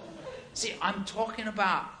before. See, I'm talking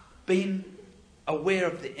about being aware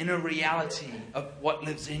of the inner reality of what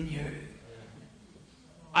lives in you.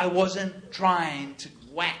 I wasn't trying to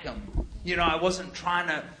whack him. You know, I wasn't trying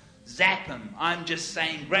to zap him. I'm just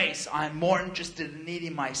saying, Grace, I'm more interested in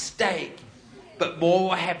eating my steak. But more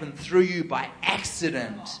will happen through you by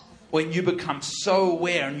accident when you become so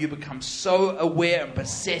aware and you become so aware and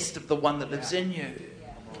possessed of the one that lives in you.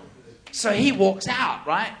 So he walks out,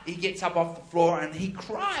 right? He gets up off the floor and he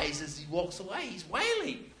cries as he walks away. He's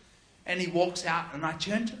wailing. And he walks out, and I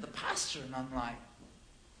turn to the pastor and I'm like,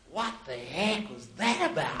 what the heck was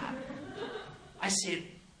that about? I said,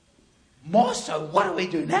 more so, what do we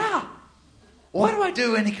do now? What do I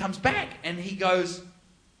do when he comes back? And he goes,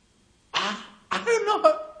 I don't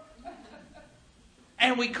know.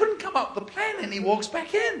 And we couldn't come up with a plan, and he walks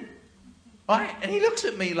back in. Right? And he looks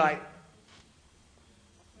at me like,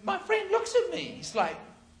 my friend looks at me. He's like,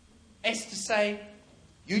 as to say,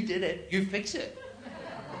 you did it, you fix it.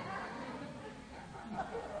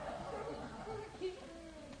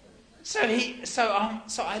 So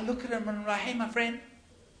I look at him and I'm like, hey, my friend.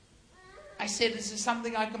 I said, is there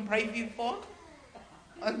something I can pray for you for?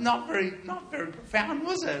 Not very profound,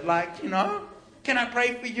 was it? Like, can I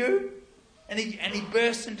pray for you? And he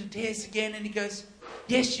bursts into tears again and he goes,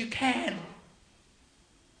 yes, you can.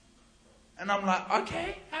 And I'm like,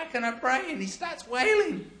 okay, how can I pray? And he starts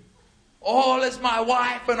wailing. All as my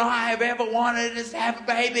wife and I have ever wanted is to have a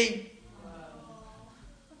baby.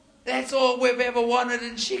 That's all we've ever wanted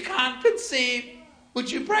and she can't conceive.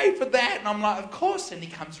 Would you pray for that? And I'm like, of course. And he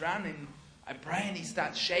comes around and I pray and he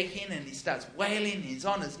starts shaking and he starts wailing. He's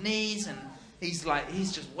on his knees and he's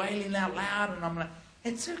just wailing out loud. And I'm like,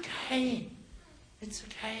 it's okay. It's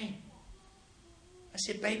okay. I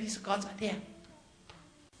said, babies are God's idea.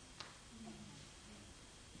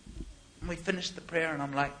 And we finished the prayer and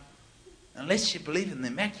I'm like, unless you believe in the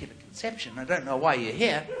Immaculate Conception, I don't know why you're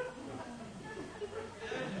here.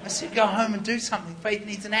 I said, go home and do something. Faith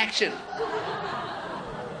needs an action.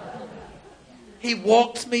 He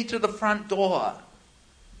walks me to the front door.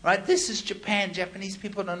 Right? This is Japan. Japanese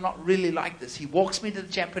people are not really like this. He walks me to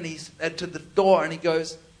the door and he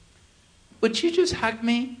goes, would you just hug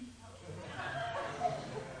me?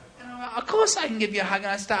 And I'm like, of course I can give you a hug.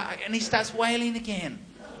 And he starts wailing again.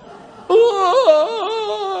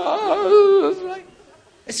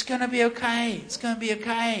 It's going to be okay. It's going to be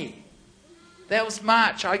okay. That was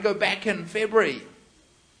March. I go back in February.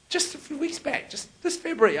 Just a few weeks back. Just this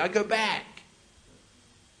February, I go back.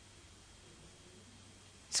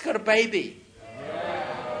 He's got a baby.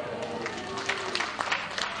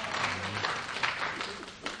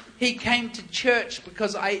 He came to church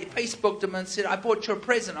because I Facebooked him and said, I bought you a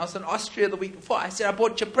present. I was in Austria the week before. I said, I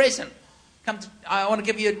bought you a present. I want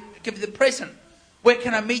to give you the present. Where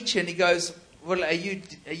can I meet you? And he goes, well, are you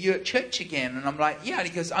at church again? And I'm like, yeah. And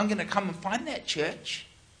he goes, I'm going to come and find that church.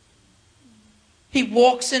 He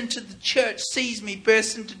walks into the church, sees me,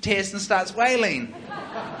 bursts into tears and starts wailing.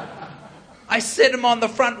 I sit him on the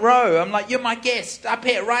front row. I'm like, you're my guest. Up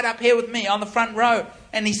here, right up here with me on the front row.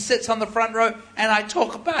 And he sits on the front row and I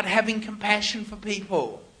talk about having compassion for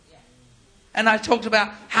people. And I talked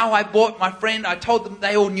about how I bought my friend. I told them,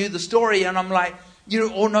 they all knew the story. And I'm like,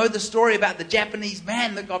 you all know the story about the Japanese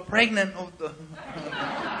man that got pregnant with the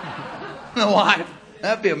wife.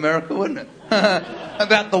 That'd be a miracle, wouldn't it?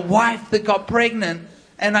 About the wife that got pregnant.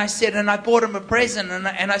 And I said, and I bought him a present. And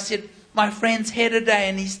I said, my friend's here today.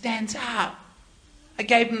 And he stands up. I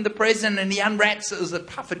gave him the present and he unwraps it. It was a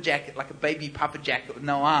puffer jacket, like a baby puffer jacket with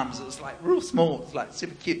no arms. It was like real small. It was like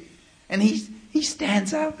super cute. And he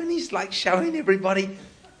stands up and he's like showing everybody.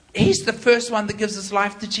 He's the first one that gives his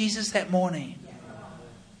life to Jesus that morning.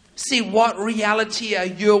 See, what reality are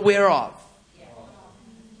you aware of?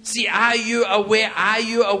 See, are you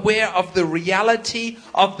aware of the reality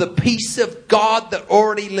of the peace of God that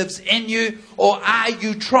already lives in you? Or are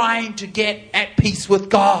you trying to get at peace with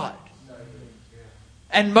God?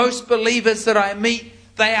 And most believers that I meet,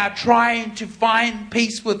 they are trying to find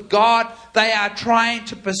peace with God. They are trying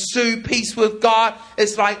to pursue peace with God.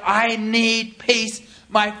 It's like, I need peace.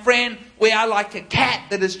 My friend, we are like a cat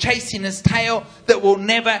that is chasing his tail that will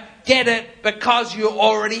never get it because you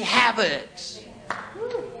already have it.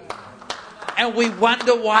 And we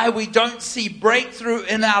wonder why we don't see breakthrough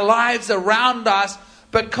in our lives around us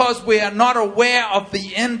because we are not aware of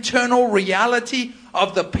the internal reality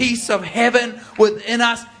of the peace of heaven within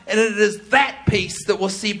us. And it is that peace that will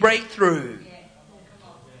see breakthrough.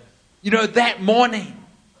 You know, that morning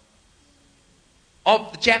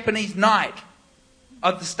of the Japanese night,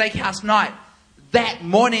 of the steakhouse night, that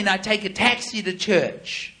morning I take a taxi to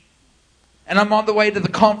church. And I'm on the way to the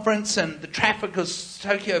conference and the traffic is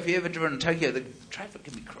Tokyo. If you've ever driven to Tokyo, the traffic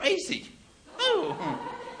can be crazy. Oh.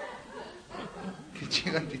 Could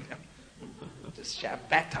you just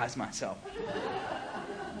baptize myself?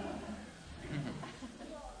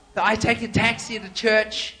 So I take a taxi to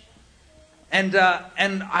church, and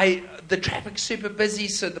the traffic's super busy.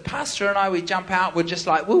 So the pastor and I, we jump out. We're just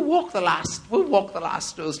like, we'll walk the last.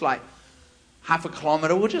 It was like half a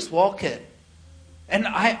kilometer. We'll just walk it. And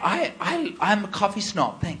I'm a coffee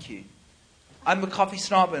snob. Thank you. I'm a coffee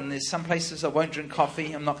snob, and there's some places I won't drink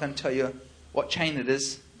coffee. I'm not going to tell you what chain it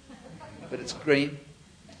is, but it's green.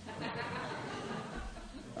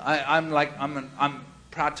 I'm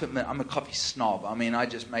proud to admit I'm a coffee snob. I mean, I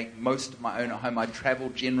just make most of my own at home. I travel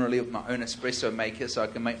generally with my own espresso maker so I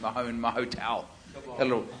can make my own in my hotel. A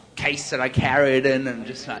little case that I carry it in and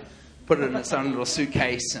just like put it in its own little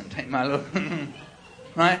suitcase and take my little...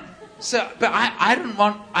 right? So, but I don't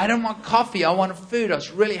want coffee. I wanted food. I was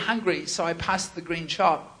really hungry, so I passed the green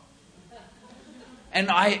shop. And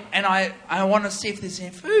I want to see if there's any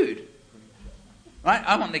food. right?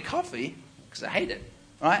 I want their coffee because I hate it,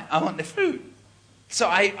 right? I want their food. So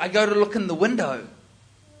I go to look in the window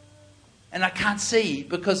and I can't see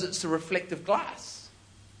because it's a reflective glass.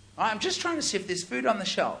 Right? I'm just trying to see if there's food on the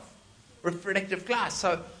shelf. Reflective glass.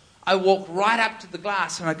 So I walk right up to the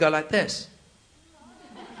glass and I go like this.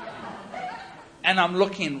 And I'm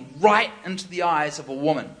looking right into the eyes of a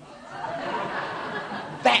woman.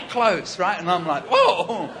 That close, right? And I'm like,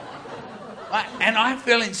 whoa. Right? And I'm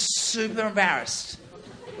feeling super embarrassed.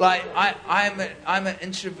 Like, I'm an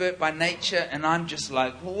introvert by nature, and I'm just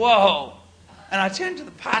like, whoa. And I turn to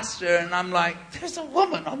the pastor, and I'm like, there's a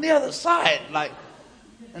woman on the other side. Like,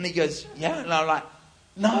 and he goes, yeah. And I'm like,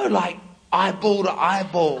 no, like, eyeball to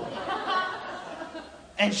eyeball.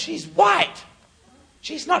 And she's white.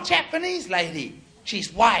 She's not Japanese lady.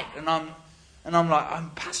 She's white. And I'm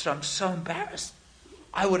like, Pastor, I'm so embarrassed.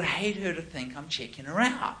 I would hate her to think I'm checking her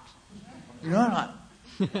out. You know,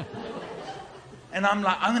 like... And I'm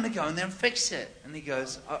like, I'm going to go in there and fix it. And he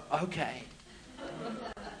goes, okay.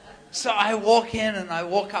 So I walk in and I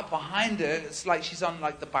walk up behind her. It's like she's on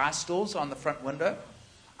like the bar stools on the front window.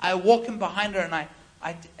 I walk in behind her and I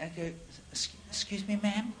go, excuse me,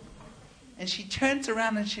 ma'am? And she turns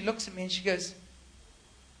around and she looks at me and she goes,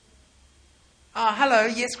 hello,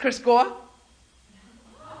 yes, Chris Gore?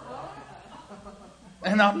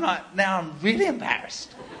 And I'm like, now I'm really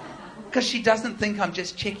embarrassed. Because she doesn't think I'm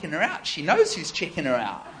just checking her out. She knows who's checking her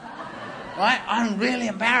out. Right? I'm really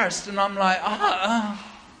embarrassed. And I'm like,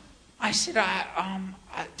 I said,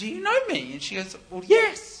 do you know me? And she goes, well,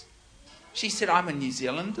 yes. She said, I'm a New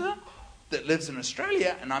Zealander that lives in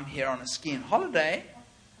Australia, and I'm here on a skiing holiday.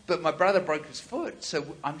 But my brother broke his foot,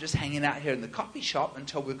 so I'm just hanging out here in the coffee shop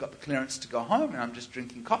until we've got the clearance to go home, and I'm just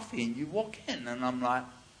drinking coffee, and you walk in. And I'm like,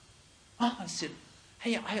 I said,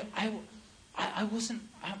 hey, I wasn't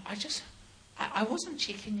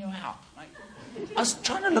checking you out. Like, I was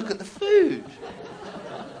trying to look at the food.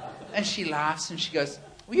 And she laughs and she goes,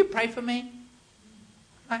 will you pray for me?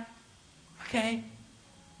 Like, okay.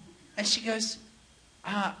 And she goes,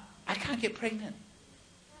 I can't get pregnant.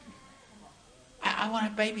 I want to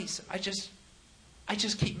have babies. I just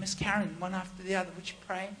keep miscarrying one after the other. Would you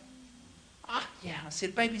pray? Yeah. I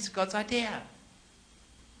said, baby's God's idea.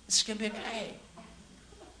 It's going to be okay.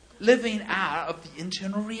 Living out of the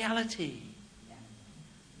internal reality.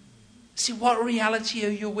 See, what reality are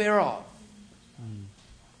you aware of?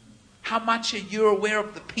 How much are you aware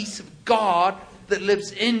of the peace of God that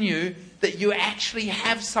lives in you, that you actually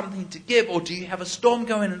have something to give, or do you have a storm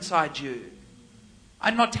going inside you?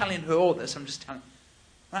 I'm not telling her all this, I'm just telling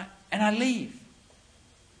her. Right? And I leave.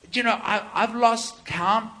 Do you know, I've lost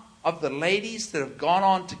count of the ladies that have gone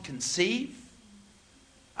on to conceive.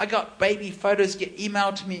 I got baby photos get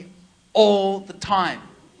emailed to me all the time.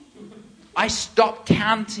 I stopped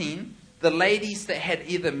counting the ladies that had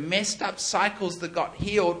either messed up cycles that got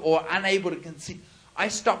healed or unable to conceive. I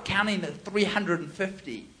stopped counting at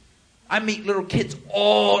 350. I meet little kids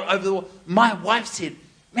all over the world. My wife said,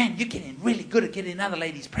 man, you're getting really good at getting other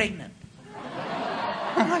ladies pregnant.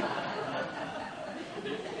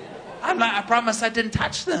 I'm like, I promise I didn't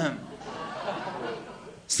touch them.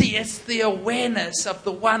 See, it's the awareness of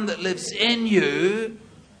the one that lives in you.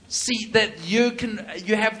 See, that you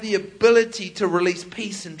have the ability to release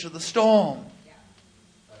peace into the storm.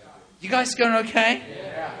 You guys going okay?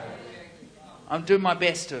 Yeah. I'm doing my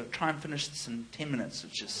best to try and finish this in 10 minutes.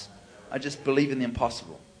 I just believe in the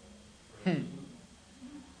impossible.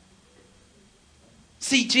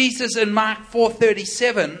 See, Jesus in Mark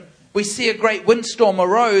 4:37, we see a great windstorm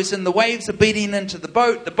arose and the waves are beating into the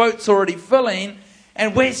boat. The boat's already filling.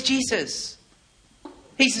 And where's Jesus?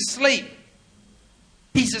 He's asleep.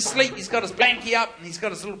 He's asleep. He's got his blankie up and he's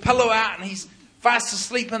got his little pillow out and he's fast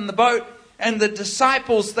asleep in the boat. And the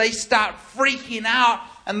disciples, they start freaking out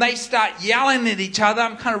and they start yelling at each other.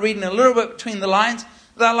 I'm kind of reading a little bit between the lines.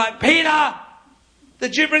 They're like, Peter,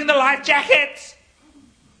 did you bring the life jackets?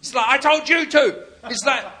 It's like, I told you to. It's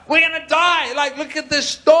like, we're going to die. Like, look at this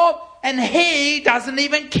storm. And he doesn't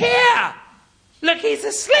even care. Look, he's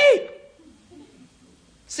asleep.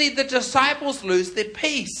 See, the disciples lose their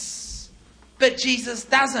peace. But Jesus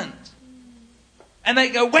doesn't. And they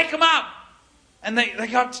go, wake him up. And they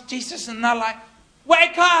go up to Jesus and they're like,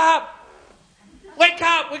 wake up. Wake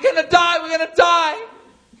up. We're going to die. We're going to die.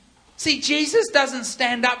 See, Jesus doesn't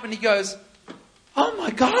stand up and he goes, oh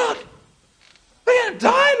my God. We're going to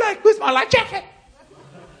die. Like, where's my life jacket?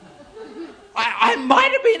 I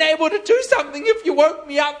might have been able to do something if you woke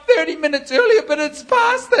me up 30 minutes earlier, but it's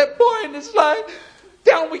past that point. It's like,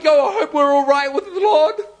 down we go. I hope we're all right with the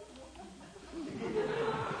Lord.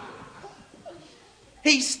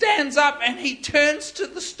 He stands up and he turns to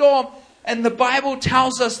the storm And the Bible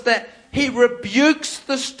tells us that he rebukes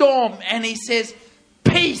the storm and he says,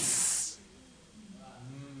 peace.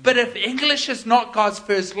 But if English is not God's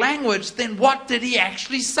first language, then what did he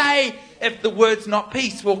actually say if the word's not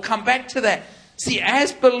peace? We'll come back to that. See,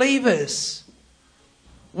 as believers,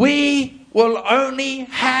 we will only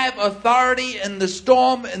have authority in the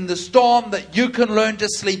storm that you can learn to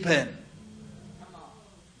sleep in.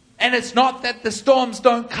 And it's not that the storms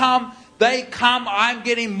don't come. They come. I'm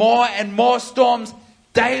getting more and more storms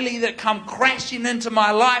daily that come crashing into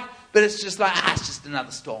my life. But it's just like, it's just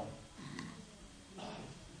another storm.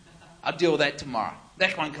 I'll deal with that tomorrow.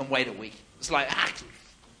 That one can wait a week. It's like,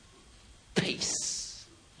 peace.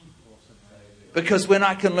 Because when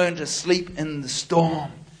I can learn to sleep in the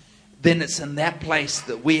storm, then it's in that place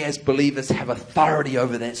that we as believers have authority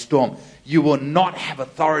over that storm. You will not have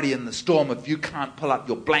authority in the storm if you can't pull up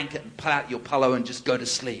your blanket and pull out your pillow and just go to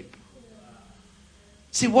sleep.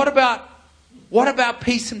 See, what about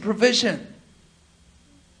peace and provision?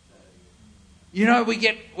 You know,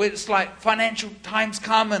 it's like financial times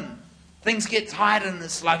come and things get tight and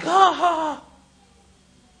it's like,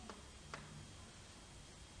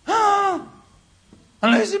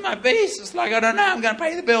 I'm losing my peace. It's like, I don't know, I'm going to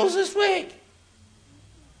pay the bills this week.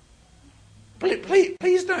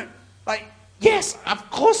 Please don't. Like, yes, of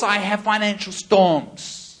course I have financial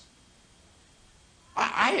storms.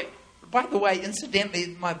 By the way,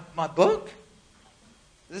 incidentally, my book,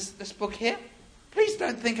 this book here, please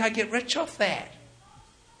don't think I get rich off that.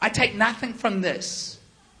 I take nothing from this.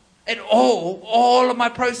 At all of my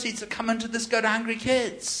proceeds that come into this go to hungry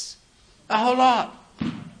kids. A whole lot.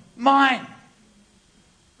 Mine.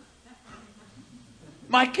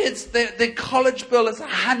 My kids, their college bill is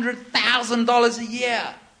 $100,000 a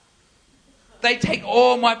year. They take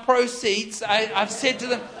all my proceeds. I've said to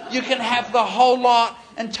them, you can have the whole lot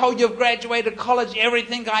until you've graduated college.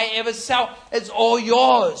 Everything I ever sell, it's all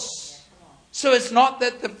yours. So it's not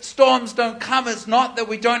that the storms don't come. It's not that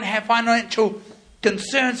we don't have financial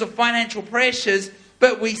concerns or financial pressures.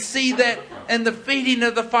 But we see that in the feeding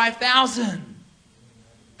of the 5,000.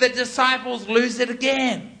 The disciples lose it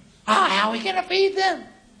again. How are we going to feed them?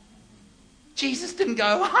 Jesus didn't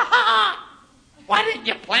go, why didn't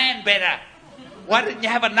you plan better? Why didn't you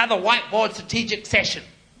have another whiteboard strategic session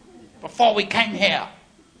before we came here?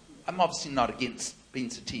 I'm obviously not against being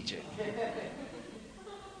strategic.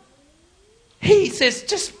 He says,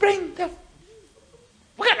 just bring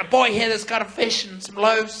we got a boy here that's got a fish and some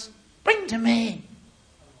loaves. Bring to me.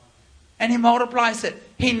 And he multiplies it.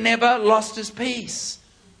 He never lost his peace.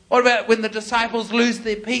 What about when the disciples lose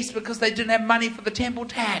their peace because they didn't have money for the temple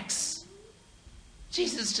tax?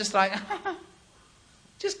 Jesus just like,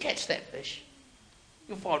 just catch that fish.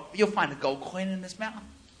 You'll find a gold coin in his mouth.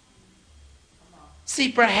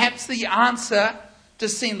 See, perhaps the answer to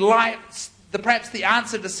seeing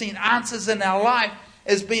answers in our life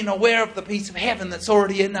is being aware of the peace of heaven that's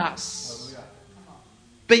already in us.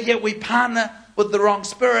 But yet we partner with the wrong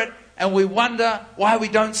spirit and we wonder why we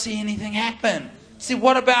don't see anything happen. See,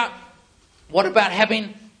 what about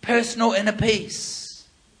having personal inner peace?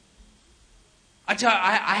 I tell you,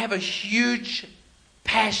 I have a huge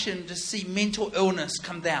passion to see mental illness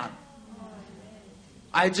come down.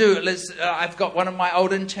 I do. I've got one of my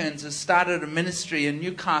old interns has started a ministry in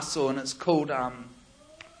Newcastle, and it's called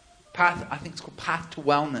Path. I think it's called Path to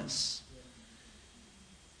Wellness.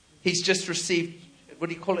 He's just received, what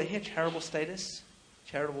do you call it here? Charitable status?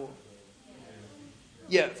 Charitable.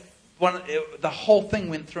 Yeah. The whole thing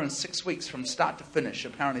went through in 6 weeks from start to finish.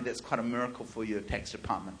 Apparently that's quite a miracle for your tax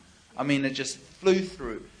department. I mean, it just flew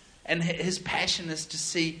through. And his passion is to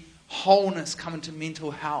see wholeness come into mental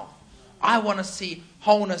health. I want to see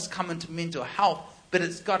wholeness come into mental health, but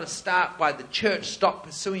it's got to start by the church stop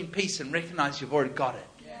pursuing peace and recognize you've already got it.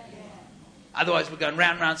 Yeah. Otherwise we're going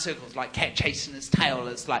round and round circles like cat chasing his tail.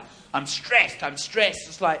 It's like, I'm stressed.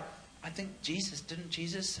 It's like, I think didn't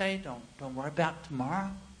Jesus say, don't worry about tomorrow?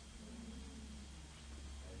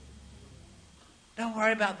 Don't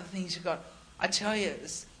worry about the things you've got. I tell you,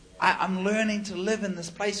 I'm learning to live in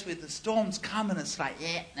this place where the storms come and it's like,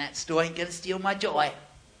 that still ain't going to steal my joy.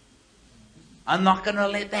 I'm not going to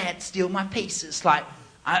let that steal my peace. It's like,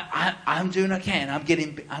 I'm doing okay and I'm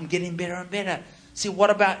getting better and better. See,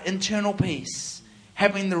 what about internal peace?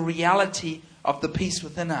 Having the reality of the peace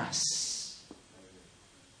within us.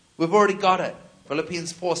 We've already got it.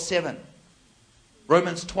 Philippians 4:7.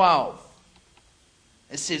 Romans 12.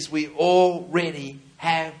 It says we already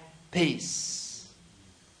have peace.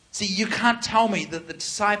 See, you can't tell me that the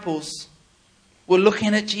disciples were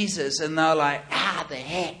looking at Jesus and they're like, the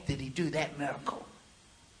heck did he do that miracle?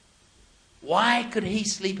 Why could he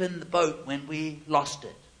sleep in the boat when we lost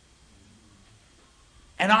it?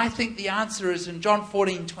 And I think the answer is in John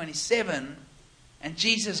 14:27. And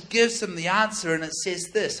Jesus gives them the answer, and it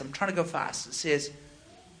says this. I'm trying to go fast.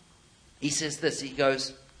 He says this. He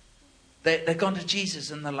goes, they've gone to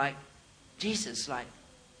Jesus, and they're like, Jesus, how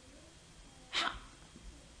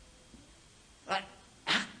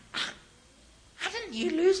didn't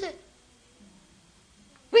you lose it?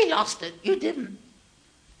 We lost it. You didn't.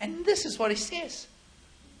 And this is what he says.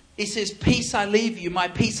 He says, peace I leave you, my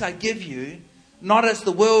peace I give you. Not as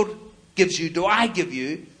the world gives you, do I give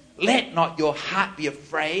you. Let not your heart be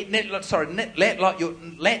afraid. Let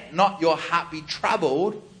not your heart be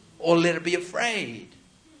troubled, or let it be afraid.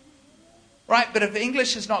 Right? But if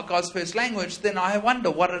English is not God's first language, then I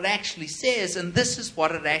wonder what it actually says. And this is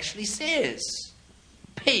what it actually says.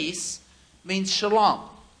 Peace means shalom.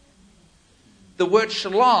 The word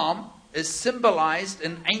shalom is symbolized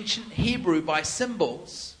in ancient Hebrew by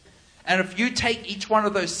symbols. And if you take each one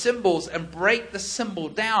of those symbols and break the symbol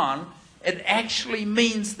down, it actually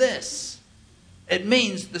means this. It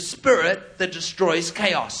means the spirit that destroys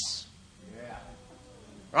chaos. Yeah.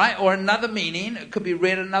 Right? Or another meaning, it could be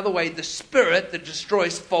read another way, the spirit that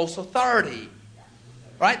destroys false authority.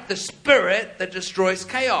 Right? The spirit that destroys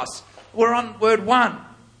chaos. We're on word 1.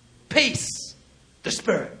 Peace. The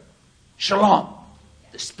spirit. Shalom.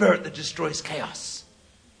 The spirit that destroys chaos.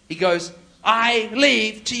 He goes, I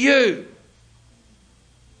leave to you.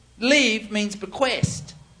 Leave means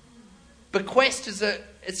bequest. Bequest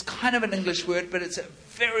it's kind of an English word, but it's a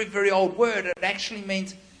very, very old word. It actually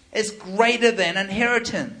means it's greater than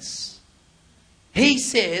inheritance. He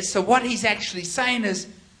says, so what he's actually saying is,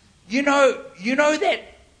 you know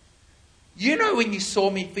when you saw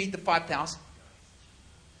me feed the 5,000?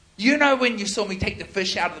 You know when you saw me take the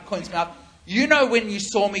fish out of the coin's mouth? You know when you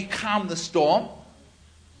saw me calm the storm?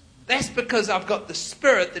 That's because I've got the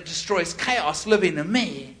spirit that destroys chaos living in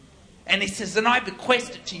me. And he says, and I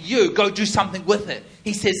bequest it to you. Go do something with it.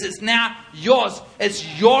 He says, it's now yours.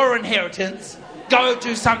 It's your inheritance. Go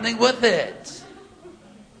do something with it.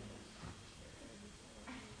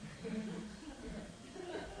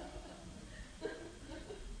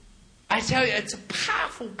 I tell you, it's a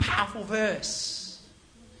powerful, powerful verse.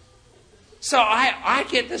 So I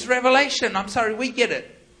get this revelation. I'm sorry, we get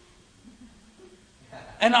it.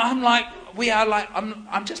 And I'm like,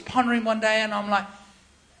 I'm just pondering one day, and I'm like,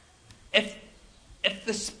 if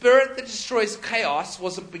the spirit that destroys chaos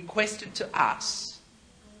wasn't bequested to us,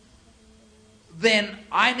 then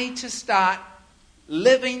I need to start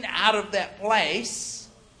living out of that place,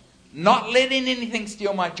 not letting anything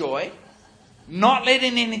steal my joy, not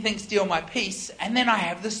letting anything steal my peace. And then I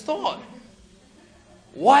have this thought.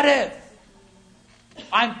 What if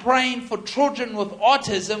I'm praying for children with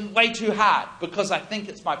autism way too hard because I think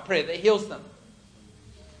it's my prayer that heals them?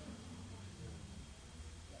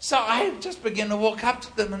 So I just begin to walk up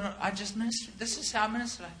to them, and I just minister. This is how I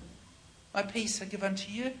minister. My peace I give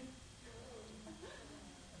unto you.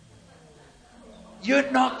 You're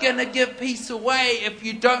not going to give peace away if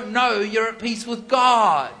you don't know you're at peace with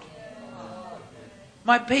God.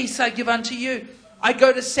 My peace I give unto you. I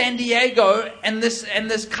go to San Diego, and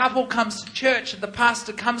this couple comes to church, and the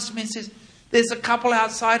pastor comes to me and says, there's a couple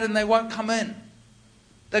outside and they won't come in.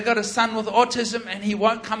 They've got a son with autism, and he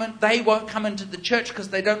won't come in. They won't come into the church because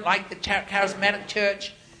they don't like the charismatic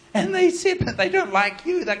church. And they said that they don't like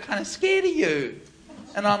you. They're kind of scared of you.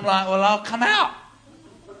 And I'm like, well, I'll come out.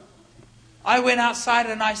 I went outside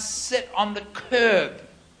and I sit on the curb.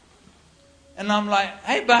 And I'm like,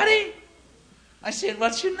 hey, buddy. I said,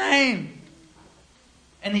 what's your name?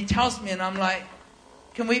 And he tells me, and I'm like,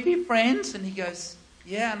 can we be friends? And he goes,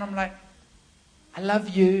 yeah. And I'm like, I love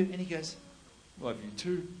you. And he goes, love you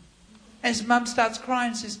too. And his mum starts crying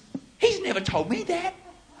and says, he's never told me that.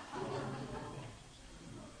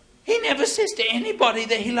 He never says to anybody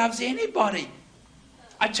that he loves anybody.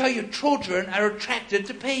 I tell you, children are attracted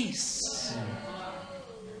to peace.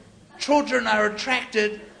 Children are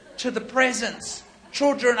attracted to the presence.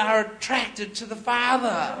 Children are attracted to the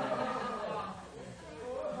Father.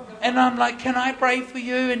 And I'm like, can I pray for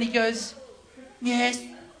you? And he goes, yes.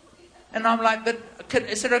 And I'm like, but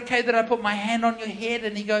is it okay that I put my hand on your head?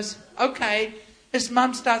 And he goes, okay. His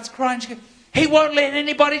mum starts crying. She goes, he won't let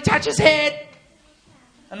anybody touch his head.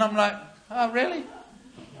 And I'm like, oh, really?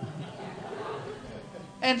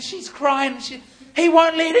 And she's crying. He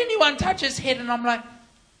won't let anyone touch his head. And I'm like,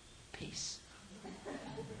 peace.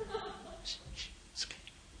 It's okay.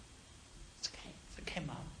 It's okay. It's okay,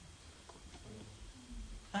 Mum.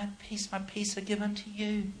 My peace I give unto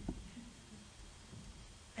you.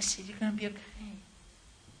 I said, you're going to be okay.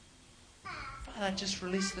 Father, I just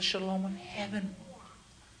released the shalom of heaven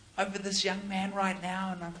over this young man right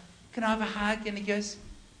now. And can I have a hug? And he goes,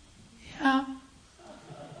 yeah.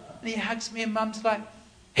 And he hugs me and Mum's like,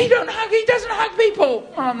 he doesn't hug people.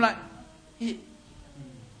 And I'm like,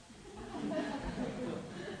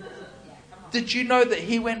 Did you know that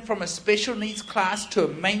he went from a special needs class to a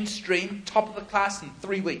mainstream top of the class in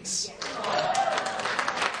 3 weeks?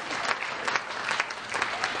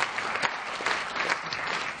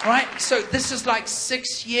 Right? So this is like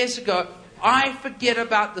 6 years ago. I forget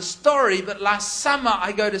about the story, but last summer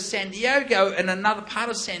I go to San Diego, in another part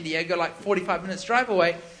of San Diego, like 45 minutes drive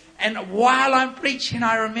away, and while I'm preaching,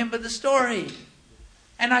 I remember the story.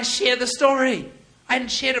 And I share the story. I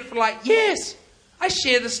hadn't shared it for like years. I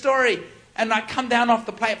share the story. And I come down off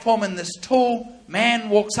the platform and this tall man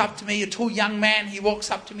walks up to me, a tall young man. He walks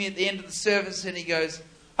up to me at the end of the service and he goes,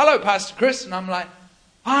 hello, Pastor Chris. And I'm like,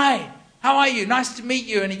 hi, how are you? Nice to meet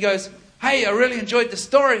you. And he goes, hey, I really enjoyed the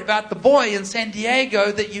story about the boy in San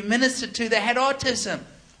Diego that you ministered to that had autism.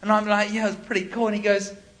 And I'm like, yeah, it was pretty cool. And he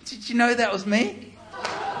goes, did you know that was me?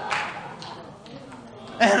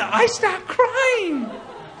 And I start crying.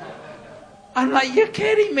 I'm like, you're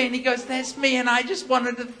kidding me? And he goes, that's me. And I just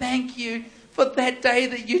wanted to thank you for that day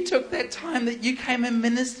that you took that time that you came and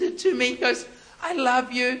ministered to me. He goes, I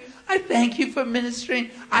love you. I thank you for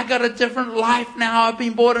ministering. I got a different life now. I've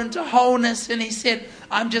been brought into wholeness. And he said,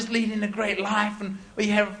 I'm just leading a great life. And we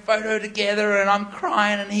have a photo together and I'm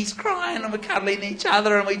crying and he's crying and we're cuddling each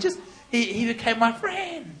other. And he became my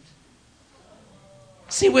friend.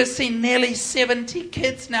 See, we've seen nearly 70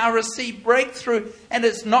 kids now receive breakthrough, and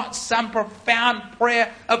it's not some profound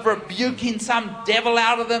prayer of rebuking some devil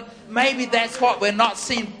out of them. Maybe that's what we're not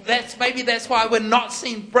seeing. Maybe that's why we're not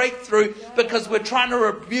seeing breakthrough, because we're trying to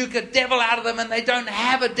rebuke a devil out of them, and they don't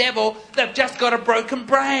have a devil. They've just got a broken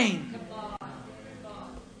brain.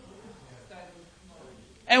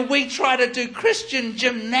 And we try to do Christian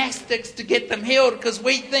gymnastics to get them healed because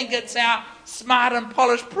we think it's our smart and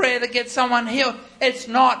polished prayer to get someone healed. It's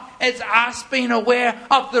not. It's us being aware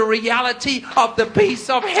of the reality of the peace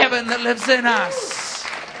of heaven that lives in us.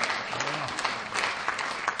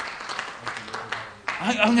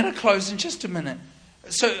 I'm going to close in just a minute.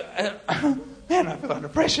 So, man, I feel under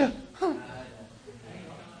pressure.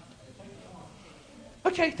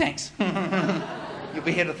 Okay, thanks. You'll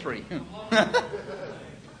be here to 3.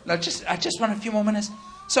 No, I just want a few more minutes.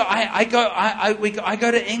 So I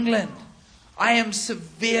go to England. I am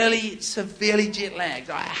severely jet lagged.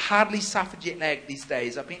 I hardly suffer jet lag these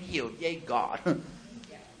days. I've been healed. Yay, God.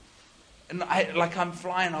 And I'm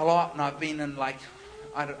flying a lot, and I've been in I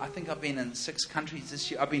think I've been in 6 countries this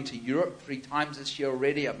year. I've been to Europe 3 times this year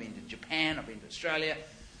already. I've been to Japan. I've been to Australia.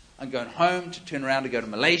 I'm going home to turn around to go to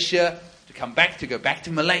Malaysia. To go back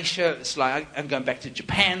to Malaysia. It's like I'm going back to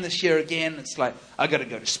Japan this year again. It's like I got to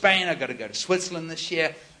go to Spain. I got to go to Switzerland this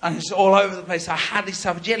year. And it's all over the place. I hardly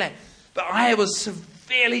suffer jet lag. But I was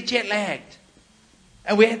severely jet lagged.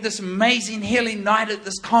 And we had this amazing healing night at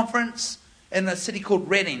this conference in a city called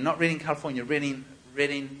Reading. Not Reading, California. Reading,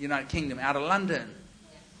 United Kingdom, out of London.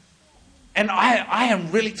 And I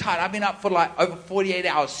am really tired. I've been up for over 48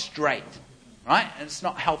 hours straight. Right? And it's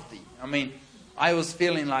not healthy. I mean, I was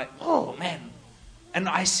feeling like, oh, man. And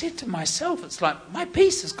I said to myself, it's like, my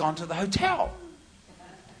peace has gone to the hotel.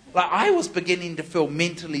 I was beginning to feel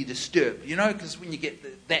mentally disturbed, because when you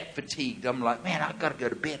get that fatigued, I'm like, man, I've got to go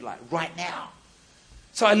to bed, right now.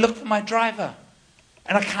 So I look for my driver,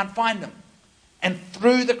 and I can't find him. And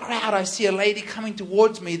through the crowd, I see a lady coming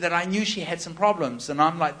towards me that I knew she had some problems. And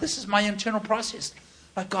I'm like, this is my internal process.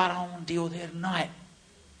 God, I don't want to deal with her tonight.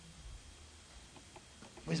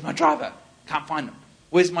 Where's my driver? Can't find them.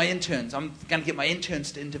 Where's my interns? I'm going to get my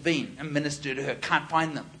interns to intervene and minister to her. Can't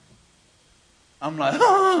find them. I'm like,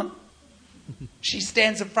 ah. She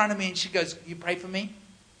stands in front of me and she goes, you pray for me?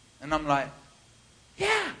 And I'm like,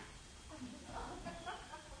 yeah.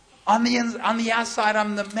 On the outside,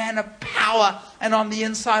 I'm the man of power. And on the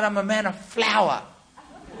inside, I'm a man of flour.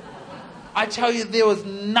 I tell you, there was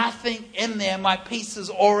nothing in there. My piece is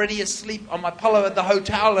already asleep on my pillow at the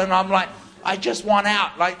hotel. And I'm like, I just want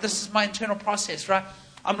out. This is my internal process, right?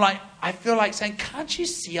 I'm like, I feel like saying, can't you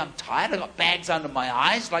see I'm tired? I got bags under my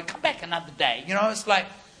eyes. Come back another day. It's like,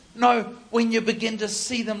 no, when you begin to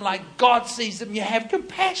see them like God sees them, you have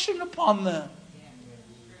compassion upon them.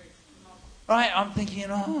 Right? I'm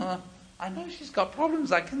thinking, I know she's got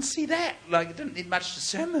problems. I can see that. It didn't need much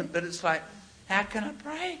discernment, but it's like, how can I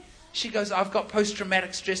pray? She goes, I've got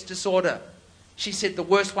post-traumatic stress disorder. She said the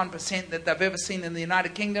worst 1% that they've ever seen in the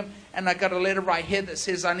United Kingdom. And I got a letter right here that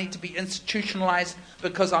says I need to be institutionalized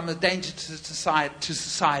because I'm a danger to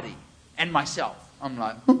society and myself. I'm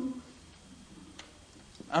like, I'm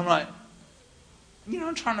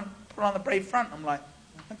trying to put on the brave front. I'm like,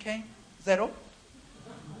 okay, is that all?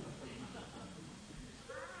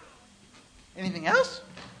 Anything else?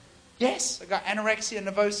 Yes, I got anorexia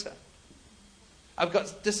nervosa. I've got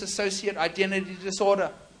dissociative identity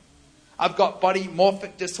disorder. I've got body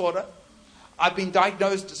morphic disorder. I've been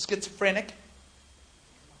diagnosed as schizophrenic.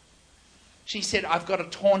 She said, I've got a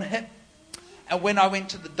torn hip. And when I went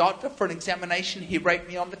to the doctor for an examination, he raped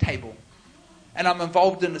me on the table. And I'm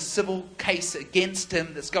involved in a civil case against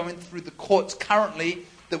him that's going through the courts currently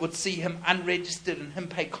that would see him unregistered and him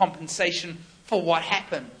pay compensation for what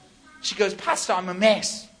happened. She goes, Pastor, I'm a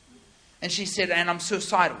mess. And she said, and I'm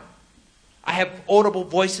suicidal. I have audible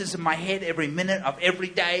voices in my head every minute of every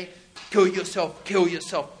day. Kill yourself, kill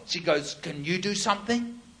yourself. She goes, can you do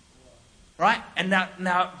something? Right? And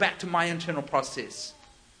now back to my internal process.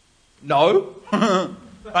 No.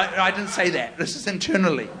 I didn't say that. This is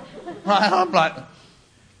internally. Right? I'm like,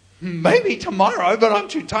 maybe tomorrow, but I'm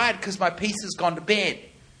too tired because my peace has gone to bed.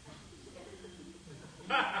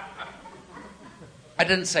 I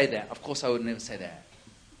didn't say that. Of course, I would never say that.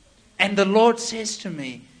 And the Lord says to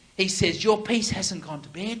me, He says, your peace hasn't gone to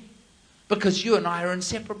bed because you and I are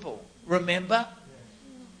inseparable. Remember?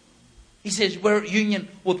 He says, we're at union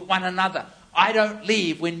with one another. I don't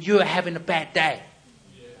leave when you're having a bad day.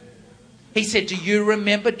 He said, do you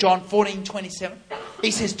remember John 14:27?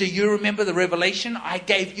 He says, do you remember the revelation I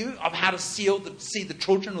gave you of how to see the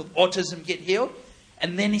children with autism get healed?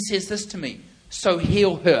 And then he says this to me, so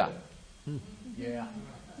heal her. Yeah.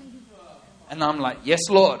 And I'm like, yes,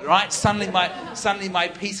 Lord, right? Suddenly my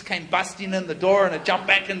peace came busting in the door and I jumped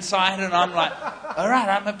back inside and I'm like, all right,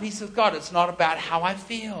 I'm at peace with God. It's not about how I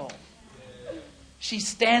feel. She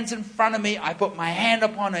stands in front of me. I put my hand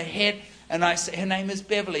upon her head and I say, her name is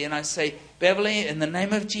Beverly. And I say, Beverly, in the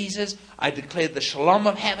name of Jesus, I declare the shalom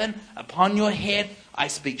of heaven upon your head. I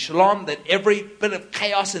speak shalom, that every bit of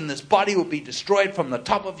chaos in this body will be destroyed from the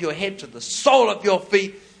top of your head to the sole of your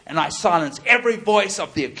feet. And I silence every voice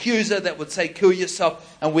of the accuser that would say, kill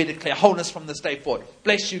yourself. And we declare wholeness from this day forward.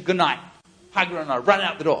 Bless you. Good night. Hug her and I run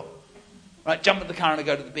out the door. Right? Jump in the car and I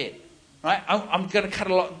go to the bed. Right? I'm going to cut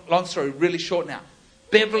a long story really short now.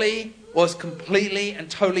 Beverly was completely and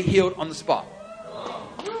totally healed on the spot.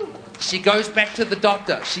 She goes back to the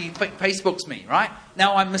doctor. She Facebooks me, right?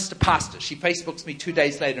 Now I'm Mr. Pastor. She Facebooks me 2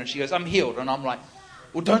 days later and she goes, I'm healed. And I'm like,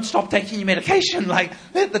 well, don't stop taking your medication. Like,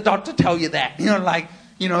 let the doctor tell you that.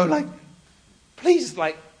 Please,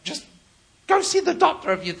 just go see the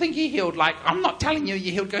doctor if you think you're healed. Like, I'm not telling you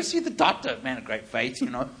you're healed. Go see the doctor. Man of great faith,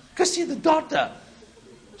 Go see the doctor.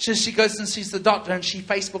 She goes and sees the doctor and she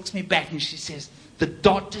Facebooks me back and she says, the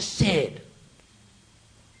doctor said,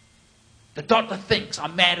 the doctor thinks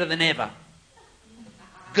I'm madder than ever.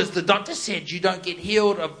 Because the doctor said you don't get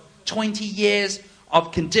healed of 20 years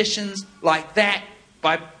of conditions like that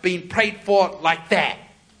by being prayed for like that.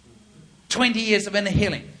 20 years of inner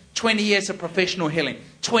healing, 20 years of professional healing,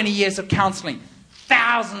 20 years of counseling,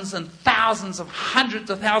 thousands and thousands of hundreds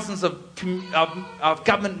of thousands of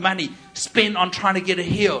government money spent on trying to get her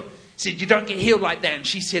healed. Said, you don't get healed like that. And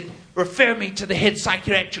she said, refer me to the head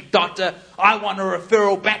psychiatric doctor. I want a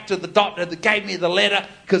referral back to the doctor that gave me the letter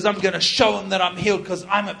because I'm going to show him that I'm healed because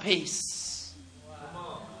I'm at peace.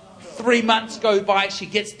 3 months go by. She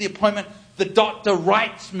gets the appointment. The doctor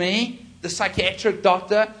writes me, the psychiatric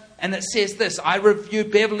doctor, and it says this, I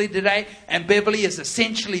reviewed Beverly today and Beverly is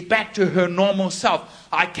essentially back to her normal self.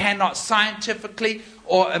 I cannot scientifically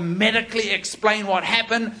or medically explain what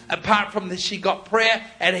happened apart from that she got prayer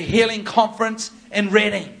at a healing conference in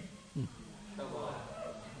Reading.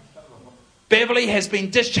 Beverly has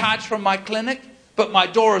been discharged from my clinic, but my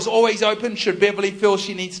door is always open should Beverly feel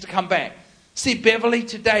she needs to come back. See, Beverly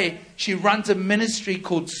today, she runs a ministry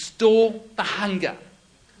called Stall the Hunger.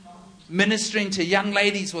 Ministering to young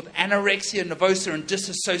ladies with anorexia nervosa and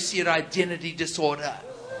dissociative identity disorder.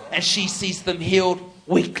 And she sees them healed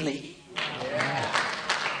weekly.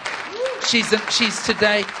 She's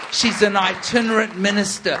an itinerant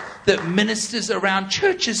minister that ministers around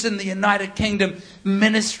churches in the United Kingdom,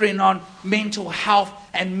 ministering on mental health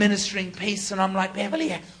and ministering peace. And I'm like,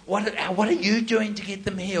 Beverly, what are you doing to get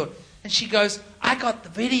them healed? And she goes, I got the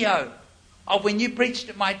video of when you preached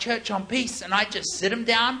at my church on peace, and I just sit them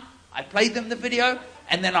down. I played them the video,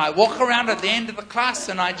 and then I walk around at the end of the class,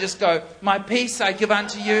 and I just go, my peace I give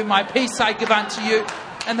unto you, my peace I give unto you.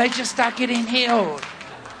 And they just start getting healed.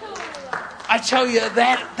 I tell you,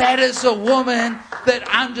 that is a woman that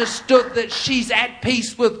understood that she's at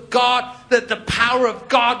peace with God, that the power of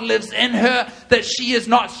God lives in her, that she is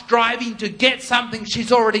not striving to get something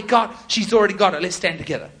she's already got. She's already got it. Let's stand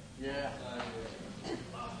together.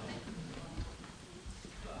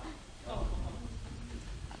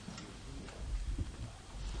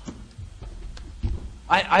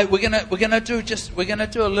 We're gonna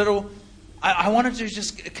do a little I want to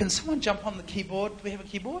do can someone jump on the keyboard? Do we have a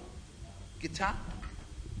keyboard? Guitar?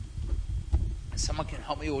 Someone can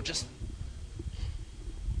help me, or just...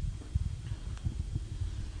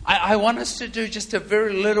 I want us to do just a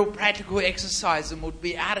very little practical exercise, and we'll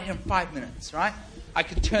be out of here in 5 minutes, right? I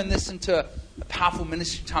could turn this into a powerful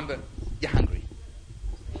ministry time, but you're hungry.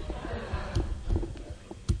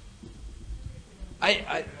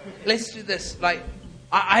 Let's do this. Like,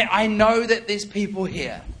 I know that there's people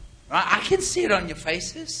here, right? I can see it on your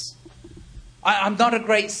faces. I'm not a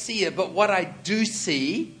great seer, but what I do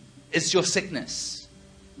see is your sickness.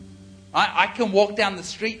 I can walk down the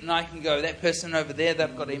street and I can go, that person over there,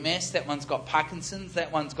 they've got MS, that one's got Parkinson's,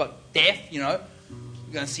 that one's got deaf, You're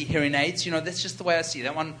going to see hearing aids, that's just the way I see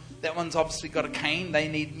it. That one's obviously got a cane. They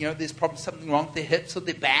need, there's probably something wrong with their hips or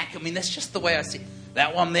their back. I mean, that's just the way I see it.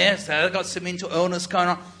 That one there, so they've got some mental illness going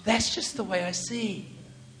on. That's just the way I see.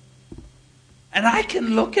 And I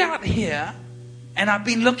can look out here, and I've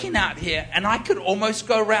been looking out here, and I could almost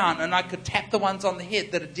go around and I could tap the ones on the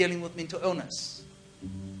head that are dealing with mental illness.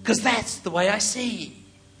 Because that's the way I see.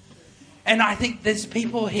 And I think there's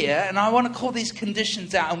people here, and I want to call these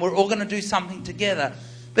conditions out, and we're all going to do something together.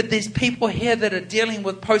 But there's people here that are dealing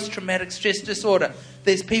with post-traumatic stress disorder.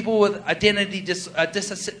 There's people with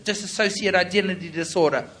dissociative identity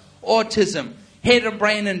disorder, autism, head and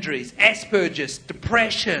brain injuries, Asperger's,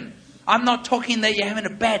 depression. I'm not talking that you're having a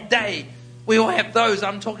bad day. We all have those.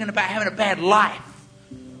 I'm talking about having a bad life.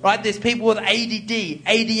 Right? There's people with ADD,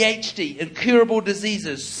 ADHD, incurable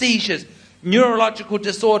diseases, seizures, neurological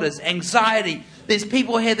disorders, anxiety. There's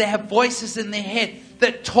people here that have voices in their head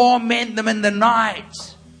that torment them in the night.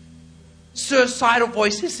 Suicidal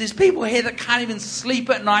voices. There's people here that can't even sleep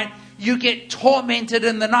at night. You get tormented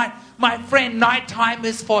in the night. My friend, nighttime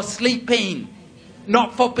is for sleeping,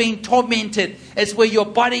 not for being tormented. It's where your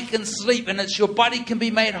body can sleep, and it's your body can be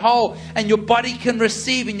made whole, and your body can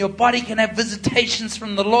receive, and your body can have visitations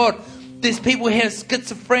from the Lord. There's people here with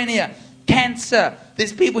schizophrenia, cancer.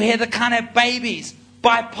 There's people here that can't have babies,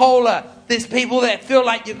 bipolar. There's people that feel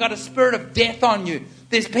like you've got a spirit of death on you.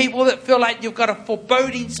 There's people that feel like you've got a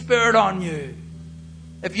foreboding spirit on you.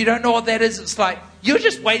 If you don't know what that is, it's like you're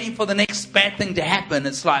just waiting for the next bad thing to happen.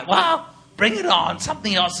 It's like, well, bring it on.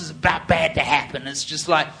 Something else is about bad to happen. It's just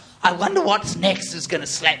like, I wonder what's next is going to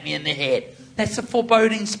slap me in the head. That's a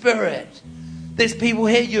foreboding spirit. There's people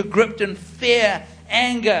here, you're gripped in fear,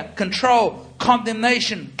 anger, control,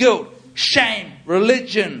 condemnation, guilt, shame,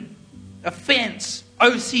 religion, offense,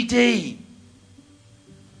 OCD.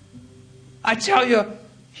 I tell you,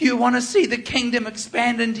 you want to see the kingdom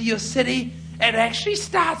expand into your city? It actually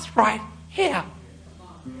starts right here.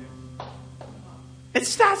 It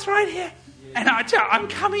starts right here. And I'm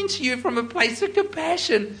coming to you from a place of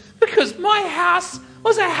compassion, because my house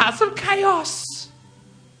was a house of chaos.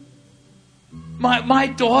 My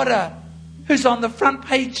daughter, who's on the front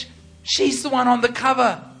page, she's the one on the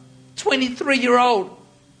cover. 23-year-old,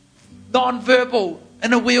 non-verbal,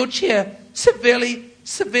 in a wheelchair, severely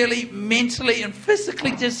mentally and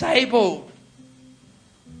physically disabled.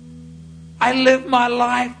 I lived my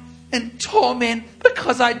life in torment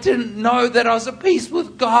because I didn't know that I was at peace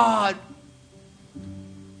with God.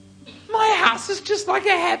 My house is just like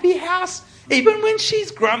a happy house. Even when she's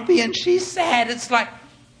grumpy and she's sad, it's like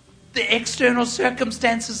the external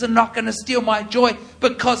circumstances are not going to steal my joy,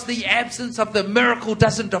 because the absence of the miracle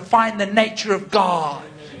doesn't define the nature of God.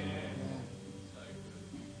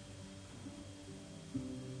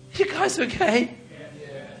 You guys okay?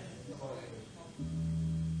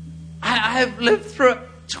 I have lived through it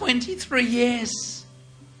 23 years.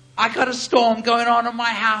 I got a storm going on in my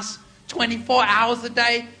house 24 hours a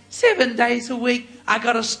day, 7 days a week. I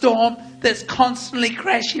got a storm that's constantly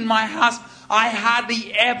crashing my house. I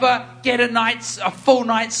hardly ever get a full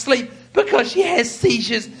night's sleep because she has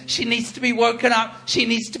seizures. She needs to be woken up. She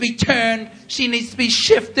needs to be turned. She needs to be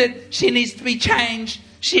shifted. She needs to be changed.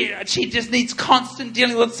 She just needs constant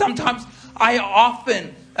dealing with. Sometimes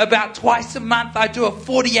about twice a month, I do a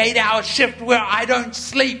 48-hour shift where I don't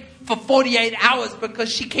sleep for 48 hours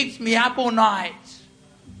because she keeps me up all night.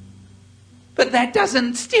 But that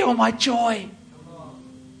doesn't steal my joy.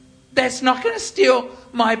 That's not going to steal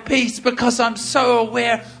my peace, because I'm so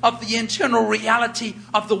aware of the internal reality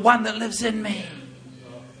of the one that lives in me.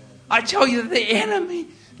 I tell you, the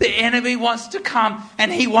enemy wants to come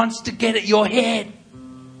and he wants to get at your head.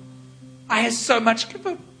 I have so much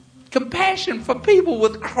compassion for people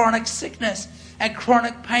with chronic sickness and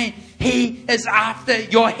chronic pain. He is after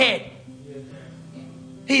your head.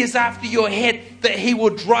 He is after your head, that he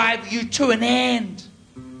will drive you to an end.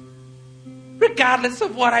 Regardless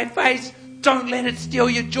of what I face, don't let it steal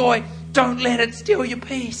your joy. Don't let it steal your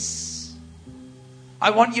peace. I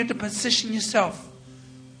want you to position yourself.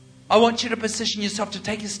 I want you to position yourself to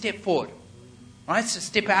take a step forward. Right? So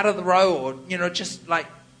step out of the row, or, just like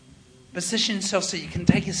position yourself so you can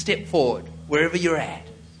take a step forward wherever you're at.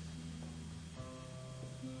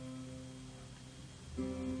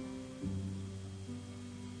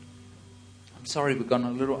 I'm sorry, we've gone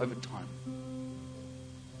a little over time.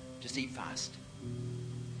 Just eat fast.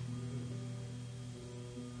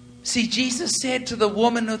 See, Jesus said to the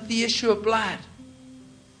woman with the issue of blood,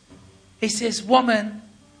 He says, woman,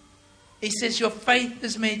 He says, your faith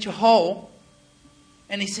has made you whole.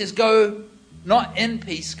 And He says, go not in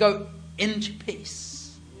peace, go into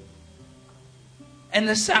peace. And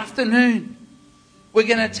this afternoon, we're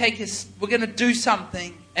going to do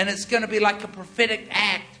something, and it's going to be like a prophetic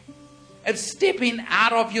act of stepping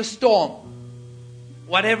out of your storm,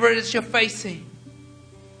 whatever it is you're facing.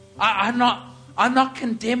 I'm not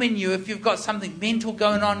condemning you if you've got something mental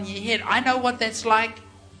going on in your head. I know what that's like.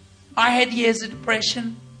 I had years of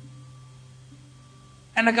depression,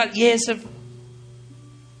 and I got years of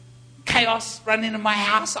chaos running in my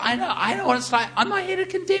house. I know what it's like. I'm not here to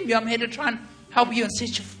condemn you. I'm here to try and help you and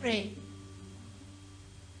set you free.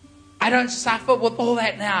 I don't suffer with all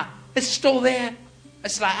that now. It's still there.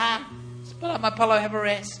 It's like, just pull out my pillow, have a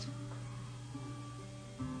rest.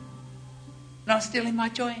 Not stealing my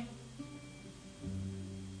joy.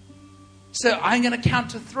 So I'm going to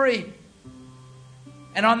count to 3.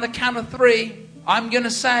 And on the count of 3, I'm going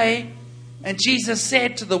to say, and Jesus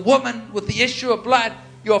said to the woman with the issue of blood,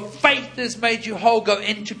 your faith has made you whole, go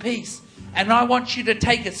into peace. And I want you to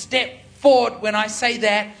take a step forward when I say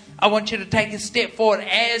that. I want you to take a step forward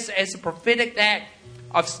as a prophetic act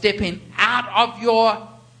of stepping out of your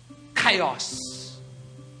chaos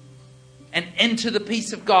and into the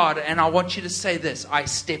peace of God. And I want you to say this: I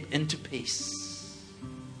step into peace.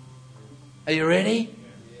 Are you ready?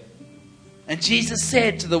 And Jesus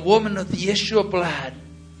said to the woman with the issue of blood,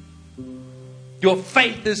 your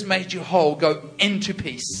faith has made you whole, go into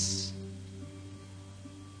peace.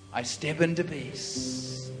 I step into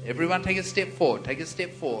peace. Everyone take a step forward. Take a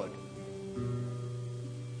step forward.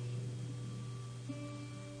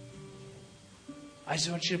 I just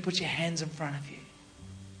want you to put your hands in front of you.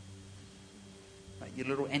 Like your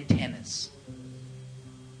little antennas.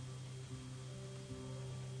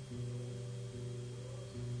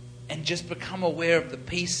 And just become aware of the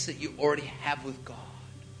peace that you already have with God.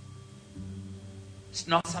 It's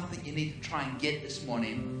not something you need to try and get this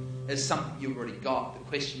morning. It's something you've already got. The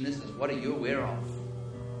question is what are you aware of?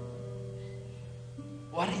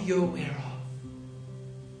 What are you aware of?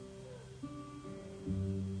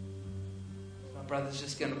 My brother's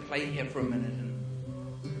just going to play here for a minute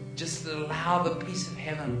and just allow the peace of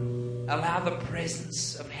heaven, allow the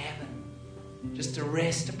presence of heaven just to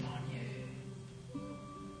rest upon you.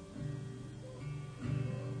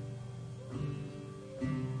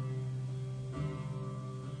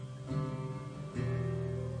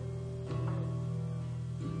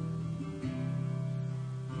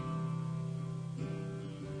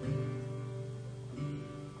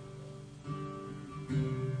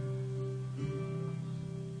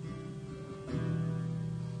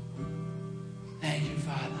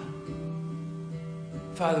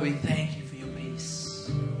 Father, we thank you for your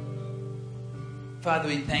peace. Father,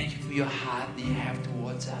 we thank you for your heart that you have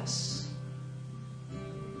towards us.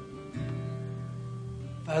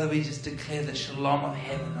 Father, we just declare the shalom of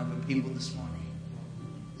heaven over people this morning.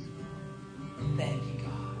 Thank you,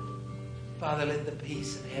 God. Father, let the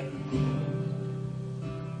peace of heaven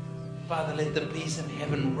rule. Father, let the peace of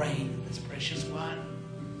heaven reign in this precious one.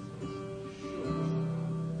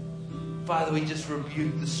 Father, we just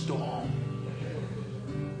rebuke the storm.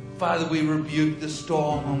 Father, we rebuke the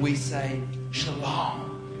storm and we say,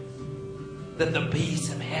 shalom. That the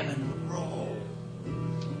peace of heaven would rule.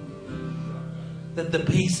 That the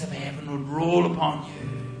peace of heaven would rule upon you.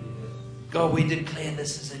 God, we declare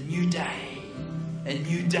this is a new day. A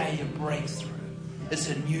new day of breakthrough. It's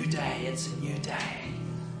a new day. It's a new day.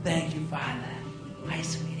 Thank you, Father. Hi,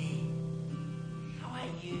 sweetie. How are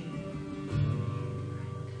you?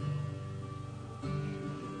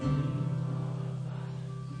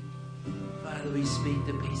 Father, we speak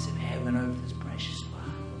the peace of heaven over this precious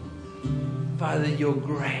one. Father, your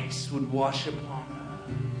grace would wash upon her.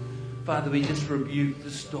 Father, we just rebuke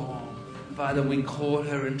the storm. Father, we call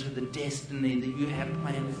her into the destiny that you have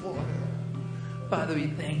planned for her. Father, we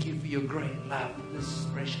thank you for your great love for this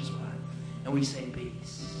precious one. And we say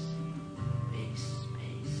peace. Peace,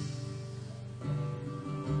 peace.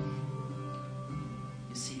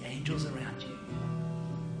 You see angels around you.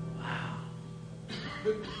 Wow.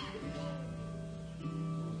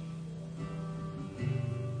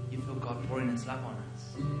 You feel God pouring his love on us.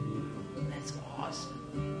 That's awesome.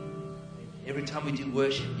 Every time we do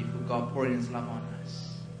worship, you feel God pouring His love on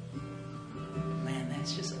us. Man,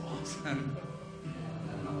 that's just awesome.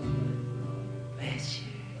 Bless you.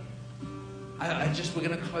 We're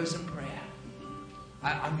going to close in prayer.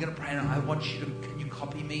 I'm going to pray, and I want you to, can you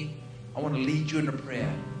copy me? I want to lead you in a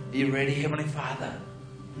prayer. Are you ready? Heavenly Father.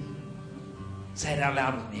 Say it out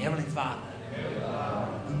loud with me. Heavenly Father.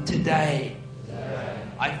 Today,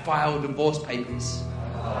 I file divorce papers.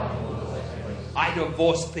 I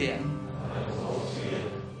divorce fear.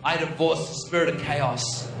 I divorce the spirit of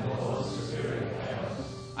chaos.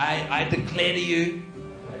 I declare to you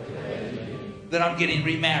that I'm getting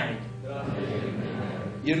remarried.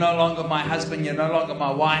 You're no longer my husband. You're no longer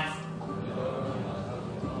my wife.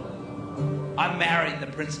 I'm marrying the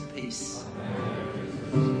Prince of Peace.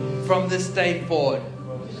 From this day forward,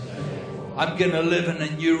 I'm going to live in a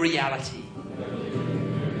new reality.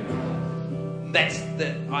 That's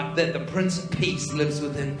that the Prince of Peace lives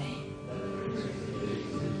within me.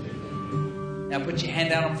 Now put your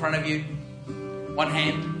hand out in front of you. One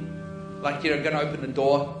hand, like you're going to open the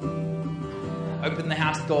door. Open the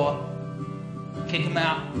house door. Kick him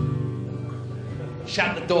out.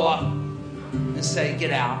 Shut the door. And say,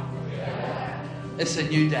 get out. It's a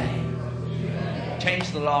new day.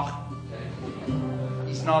 Change the lock.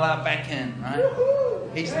 He's not allowed back in, right?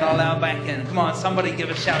 He's not allowed back in. Come on, somebody give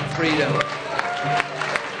a shout of freedom.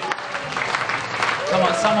 Come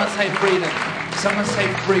on, someone say freedom. Someone say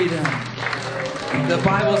freedom. The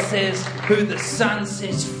Bible says, who the Son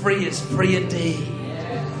sets free is free indeed.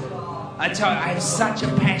 I tell you, I have such a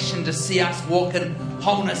passion to see us walk in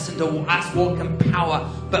wholeness and to us walk in power.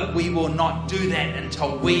 But we will not do that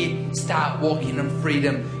until we start walking in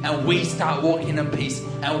freedom. And we start walking in peace.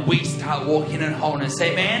 And we start walking in wholeness.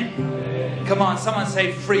 Amen? Come on, someone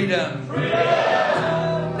say freedom.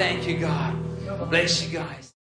 Freedom. Thank you, God. Bless you guys.